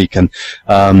same week. And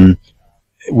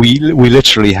we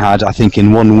literally had, I think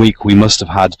in 1 week we must have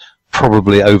had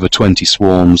probably over 20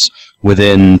 swarms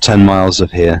within 10 miles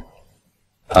of here.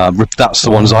 That's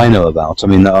the ones I know about. I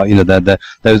mean,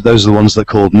 those are the ones that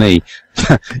called me.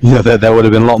 There would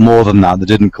have been a lot more than that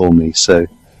didn't call me. So,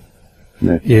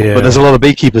 Yeah. But there's a lot of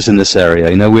beekeepers in this area.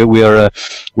 We're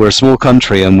a small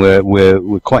country and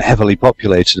we're quite heavily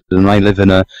populated. And I live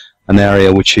in an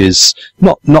area which is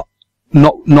not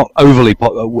overly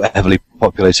heavily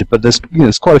populated, but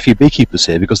there's quite a few beekeepers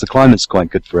here because the climate's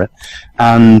quite good for it.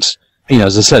 And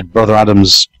as I said, Brother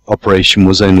Adam's operation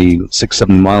was only 6-7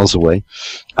 miles away,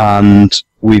 and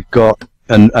we've got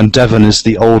and Devon is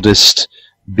the oldest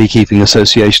beekeeping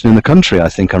association in the country. I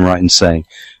think I'm right in saying.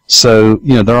 So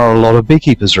there are a lot of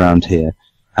beekeepers around here,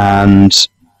 and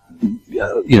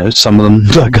some of them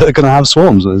are going to have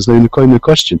swarms. There's no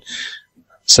question.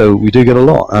 So we do get a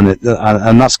lot, and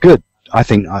that's good. I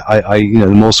think the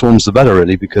more swarms the better,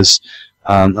 really, because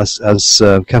as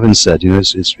Kevin said,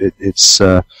 it's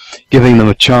giving them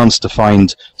a chance to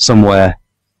find somewhere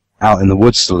out in the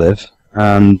woods to live,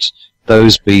 and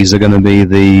those bees are going to be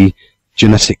the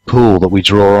genetic pool that we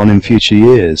draw on in future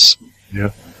years.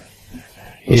 Yeah.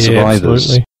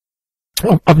 Survivors.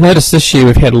 Absolutely. I've noticed this year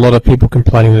we've had a lot of people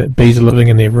complaining that bees are living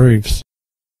in their roofs,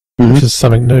 which is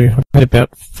something new. I've had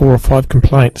about 4 or 5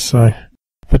 complaints. So,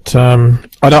 but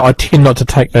I tend not to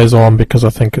take those on because I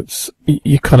think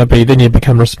you then you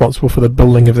become responsible for the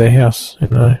building of their house.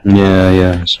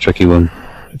 Yeah, it's a tricky one.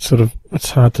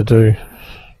 It's hard to do.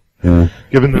 Yeah.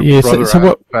 Given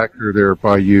the factor there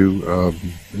by you,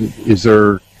 is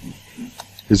there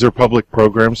public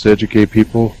programs to educate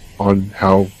people on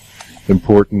how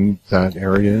important that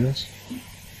area is?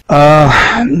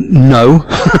 No.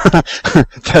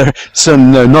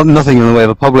 Nothing in the way of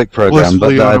a public program.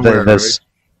 But there's.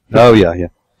 Right? Oh yeah.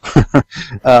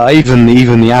 Even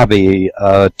the Abbey,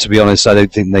 to be honest, I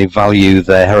don't think they value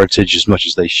their heritage as much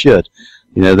as they should.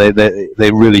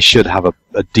 They really should have a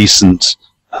decent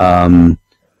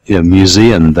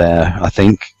museum there. I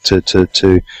think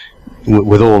to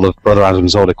with all of Brother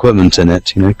Adam's old equipment in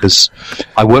it, because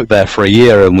I worked there for a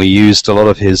year and we used a lot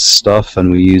of his stuff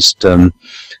and we used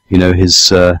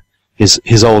his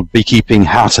his old beekeeping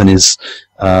hat and his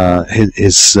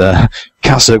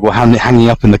cassock were hanging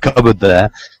up in the cupboard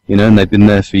there, and they've been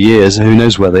there for years, and who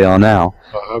knows where they are now.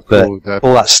 But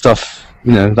all that stuff,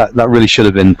 that really should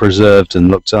have been preserved and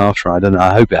looked after. I don't know.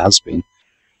 I hope it has been.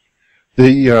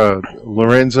 The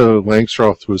Lorenzo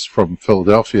Langstroth was from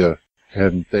Philadelphia,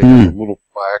 and they had a little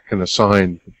plaque and a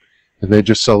sign, and they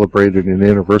just celebrated an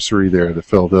anniversary there, the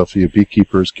Philadelphia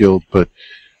Beekeepers Guild, but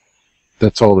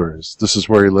that's all there is. This is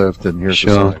where he lived, and here's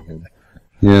the sign.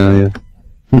 Yeah.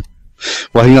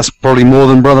 Well, I think that's probably more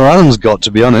than Brother Adam's got,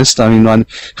 to be honest. I mean,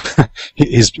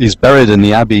 he's buried in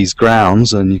the Abbey's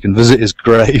grounds, and you can visit his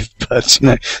grave, but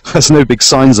there's no big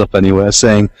signs up anywhere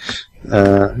saying.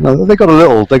 No, they got a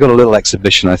little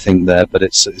exhibition, I think, there, but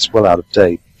it's well out of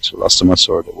date. So last time I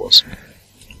saw it was.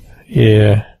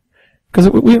 Yeah. Because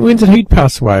when did he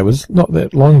pass away? It was not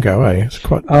that long ago, eh? It's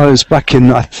quite. Oh, it was back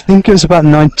in, I think it was about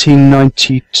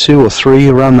 1992 or 3,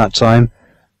 around that time.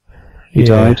 He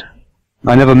died.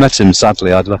 I never met him,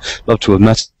 sadly. I'd love to have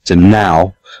met him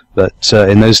now, but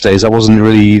in those days I wasn't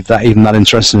really even that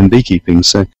interested in beekeeping.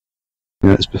 So,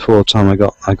 it's before the time I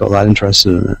got that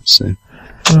interested in it. So.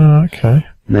 Oh, okay.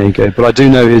 There you go. But I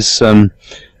do know his a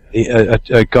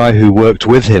guy who worked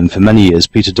with him for many years,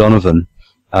 Peter Donovan,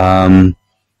 and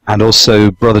also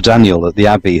Brother Daniel at the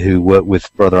Abbey, who worked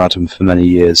with Brother Adam for many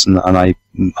years, and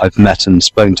I've met and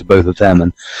spoken to both of them,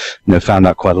 and found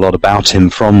out quite a lot about him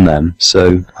from them.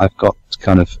 So I've got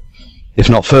kind of, if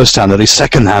not first-hand, at least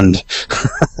second-hand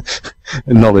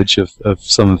knowledge of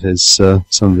some of his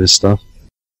stuff.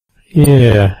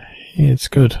 Yeah, it's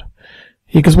good.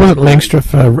 Yeah, because wasn't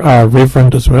Langstroth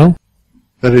Reverend as well?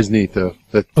 That is neat, though.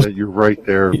 That you're right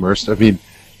there immersed. I mean,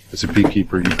 as a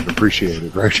beekeeper, you can appreciate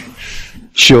it, right?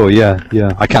 Sure, yeah.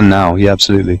 I can now, yeah,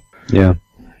 absolutely. Yeah.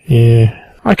 Yeah.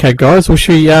 Okay, guys, well,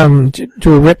 should we,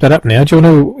 do we wrap that up now? Do you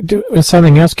want to do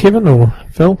something else, Kevin or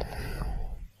Phil?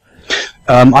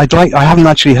 I haven't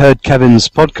actually heard Kevin's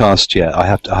podcast yet. I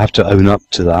have to own up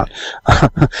to that.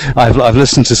 I've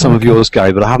listened to some of yours,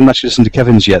 Gary, but I haven't actually listened to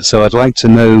Kevin's yet. So I'd like to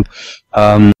know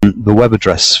the web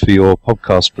address for your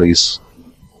podcast, please,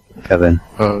 Kevin.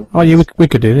 Yeah, we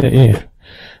could do that. Yeah.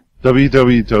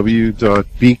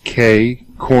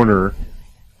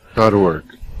 www.bkcorner.org.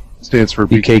 Stands for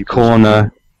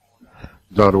bkcorner.org.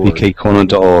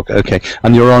 bkcorner.org. Okay.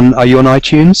 And are you on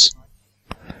iTunes?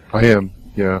 I am.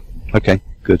 Yeah. Okay,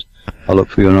 good. I'll look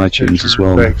for you on iTunes as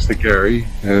well. Thanks to Gary.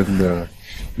 And,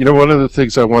 one of the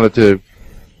things I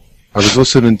was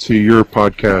listening to your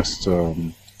podcast,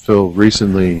 Phil,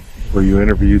 recently, where you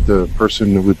interviewed the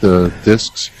person with the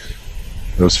discs.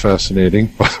 That was fascinating,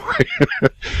 by the way.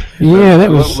 Yeah, that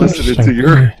was listening to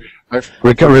your...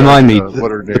 Remind me,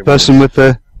 what her name the person with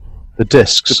the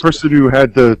discs. The person who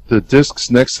had the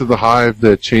discs next to the hive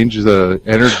that changed the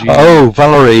energy. Oh,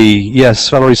 Valerie. Yes,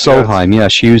 Valerie Solheim. Yeah,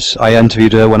 I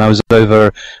interviewed her when I was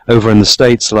over in the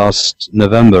States last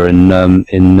November in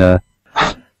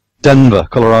Denver,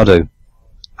 Colorado.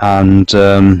 And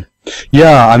I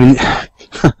mean,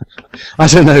 I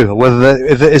don't know whether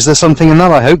is there something in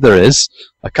that. I hope there is.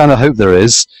 I kind of hope there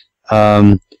is.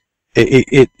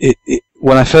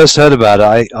 When I first heard about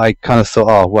it, I kind of thought,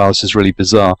 oh, wow, this is really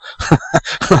bizarre. I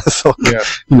thought,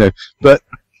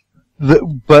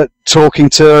 but talking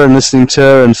to her and listening to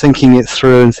her and thinking it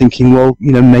through and thinking, well,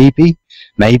 maybe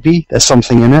there's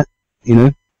something in it,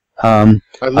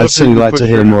 I'd certainly like to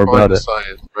hear more about it.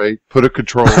 Science, right? Put a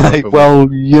control on it. Well,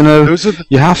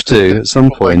 you have to at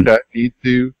some point. Like that need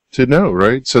to know,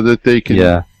 right? So that they can.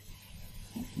 Yeah.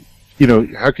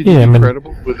 How could you be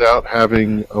credible without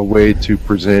having a way to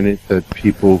present it that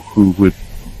people who would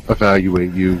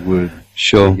evaluate you would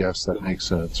say, yes, that makes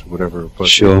sense, whatever. But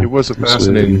it was a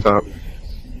fascinating topic.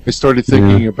 I started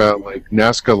thinking about like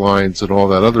Nazca lines and all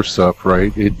that other stuff,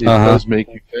 right? It does make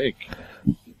you think.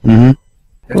 Mm-hmm.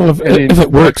 Well, if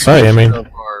it works, I mean,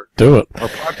 do it. Our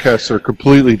podcasts are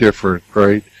completely different,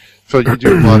 right? So you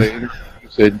do a lot of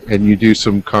interviews and you do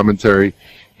some commentary.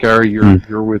 Gary,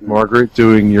 you're with Margaret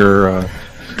doing your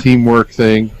teamwork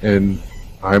thing, and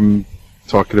I'm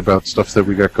talking about stuff that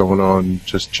we got going on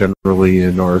just generally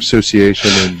in our association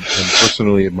and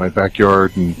personally in my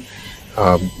backyard. And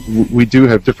we do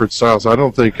have different styles. I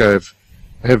don't think I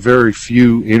have very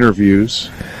few interviews,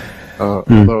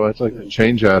 although I'd like to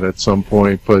change that at some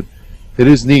point. But it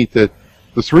is neat that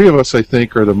the three of us, I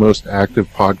think, are the most active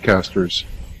podcasters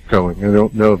going. I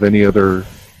don't know of any other...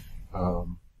 how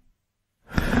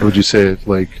would you say it?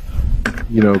 Like,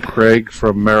 Craig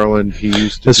from Maryland, he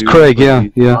used to That's Craig, yeah.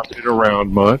 Not been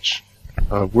around much.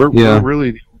 We're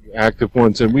really the active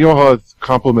ones, and we all have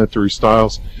complementary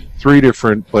styles. 3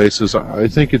 different places. I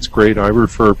think it's great. I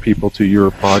refer people to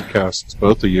your podcasts,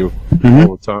 both of you,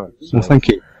 all the time. So. Well, thank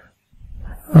you.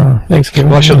 Oh, thanks, Kevin.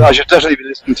 Well, I should definitely be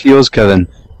listening to yours, Kevin.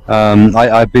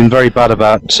 I've been very bad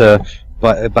about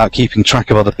keeping track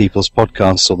of other people's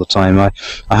podcasts all the time. I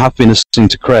have been listening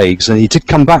to Craig's, and he did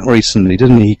come back recently,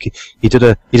 didn't he? He did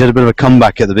a bit of a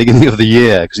comeback at the beginning of the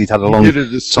year because he'd had a long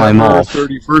time off.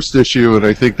 31st issue, and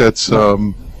I think that's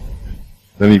then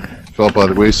he fell by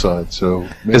the wayside. So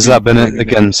has that been it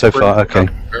again so far? Okay.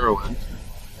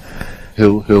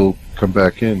 He'll come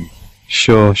back in.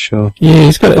 Sure. Yeah,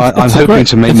 he's got. I'm hoping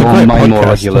to make mine more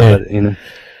regular, but, you know.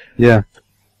 Yeah.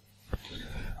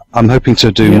 I'm hoping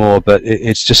to do more, but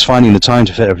it's just finding the time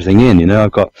to fit everything in. You know,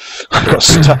 I've got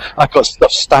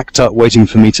stuff stacked up waiting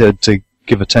for me to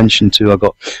give attention to. I've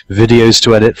got videos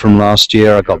to edit from last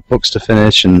year. I've got books to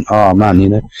finish, and oh man, you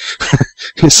know,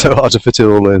 it's so hard to fit it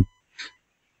all in.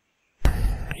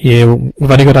 Yeah,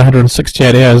 we've only got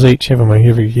 168 hours each, haven't we,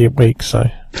 every week? So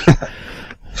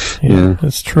yeah,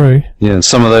 that's true. Yeah,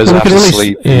 some of those I have to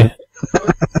sleep. Yeah,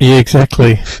 yeah,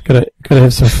 exactly. Got to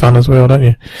have some fun as well, don't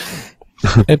you?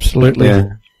 Absolutely. Yeah.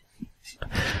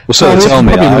 Well, so tell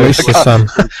me. I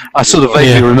sort of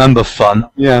vaguely remember fun.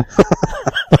 Yeah.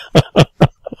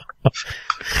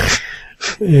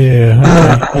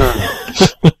 Yeah.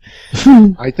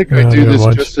 I think I do this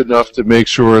just enough to make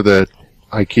sure that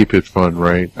I keep it fun,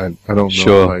 right? I don't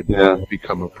know if I'd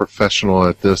become a professional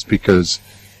at this because,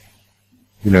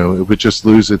 you know, it would just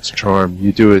lose its charm.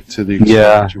 You do it to the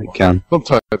extent you want. Can.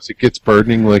 Sometimes it gets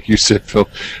burdening, like you said, Phil.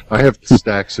 I have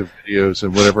stacks of videos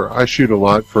and whatever. I shoot a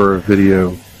lot for a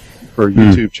video for a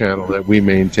YouTube channel that we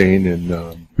maintain,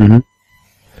 and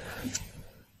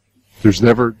there's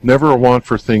never a want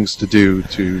for things to do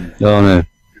to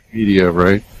media,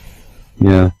 right?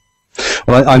 Yeah.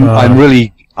 Well,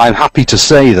 I'm happy to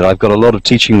say that I've got a lot of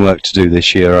teaching work to do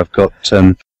this year. I've got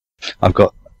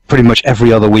pretty much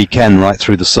every other weekend right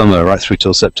through the summer, right through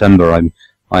till September. I'm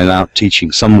out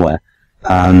teaching somewhere,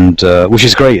 and which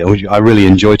is great. I really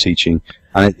enjoy teaching,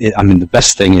 and I mean the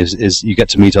best thing is you get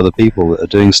to meet other people that are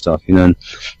doing stuff, you know, and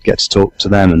get to talk to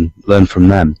them and learn from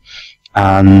them.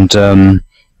 And the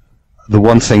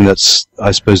one thing that's,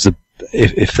 I suppose,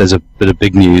 if there's a bit of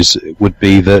big news, it would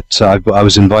be that I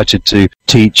was invited to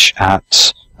teach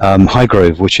at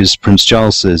Highgrove, which is Prince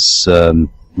Charles's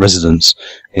residence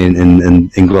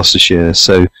in Gloucestershire.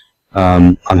 So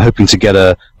I'm hoping to get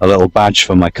a little badge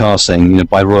for my car saying, you know,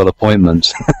 by royal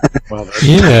appointment. Well,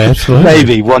 yeah, absolutely.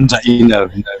 Maybe one day, you know,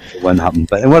 it won't happen,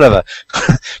 but whatever.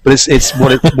 But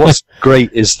what's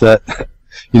great is that,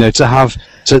 you know,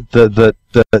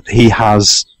 that he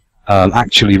has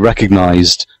actually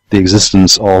recognised the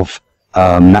existence of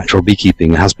natural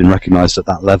beekeeping. It has been recognised at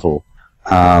that level.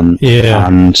 And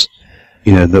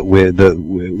you know that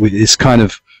it's kind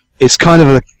of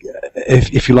a,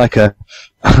 if you like, a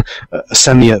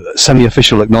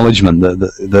semi-official acknowledgement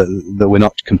that we're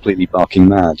not completely barking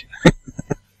mad.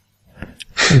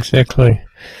 Exactly.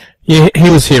 Yeah, he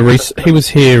was here. He was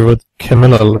here with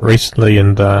Camilla recently,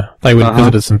 and they went and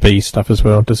visited some bee stuff as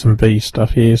well. Did some bee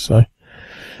stuff here, so.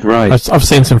 Right. I've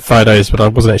seen some photos, but I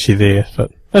wasn't actually there.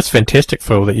 But that's fantastic,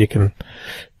 Phil, that you can,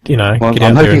 you know, well, get out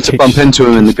I'm there hoping and to teach. bump into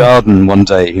him in the garden one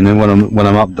day, you know, when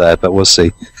I'm up there. But we'll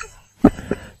see.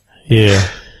 Yeah.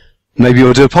 Maybe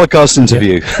we'll do a podcast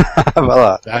interview. How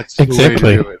about that? That's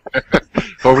exactly. the way to do it.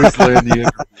 Always land the interview,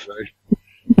 right?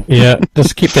 Yeah,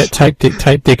 just keep that tape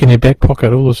deck in your back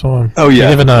pocket all the time. Oh yeah,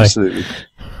 you never know. Absolutely.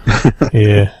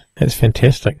 Yeah, that's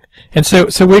fantastic. And so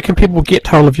where can people get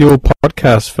hold of your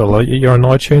podcast, Phil? You're on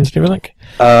iTunes and everything?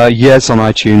 Yeah, it's on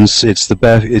iTunes.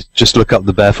 Just look up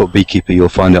the Barefoot Beekeeper. You'll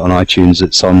find it on iTunes.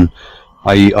 It's on.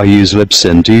 I use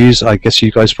Libsyn. Do you use? I guess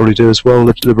you guys probably do as well.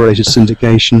 Liberated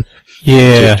Syndication.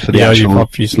 Yeah, for the actual,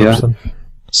 I've used Libsyn.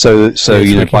 So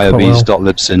you know,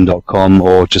 biobees.libsyn.com,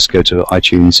 or just go to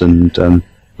iTunes and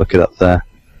look it up there.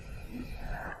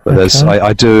 But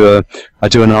I do an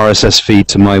RSS feed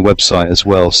to my website as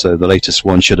well, so the latest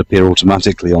one should appear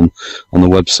automatically on the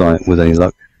website with any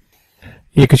luck.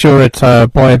 Yeah, because you're at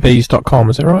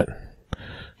biobees.com, is that right?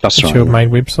 That's right. Your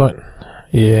main website.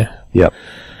 Yeah. Yep.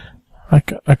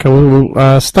 Okay,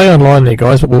 we'll stay online there,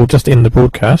 guys, but we'll just end the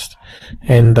broadcast.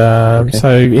 And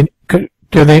so, got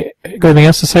anything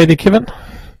else to say there, Kevin?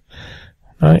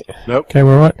 No? Nope. Okay,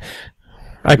 we're all right.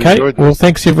 Okay, well,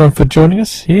 thanks everyone for joining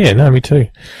us. Yeah, no, me too.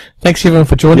 Thanks everyone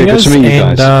for joining us. Good to meet you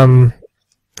guys.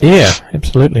 Yeah,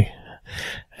 absolutely.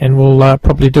 And we'll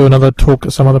probably do another talk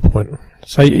at some other point.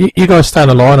 So you guys stay on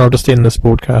the line, or I'll just end this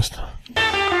broadcast.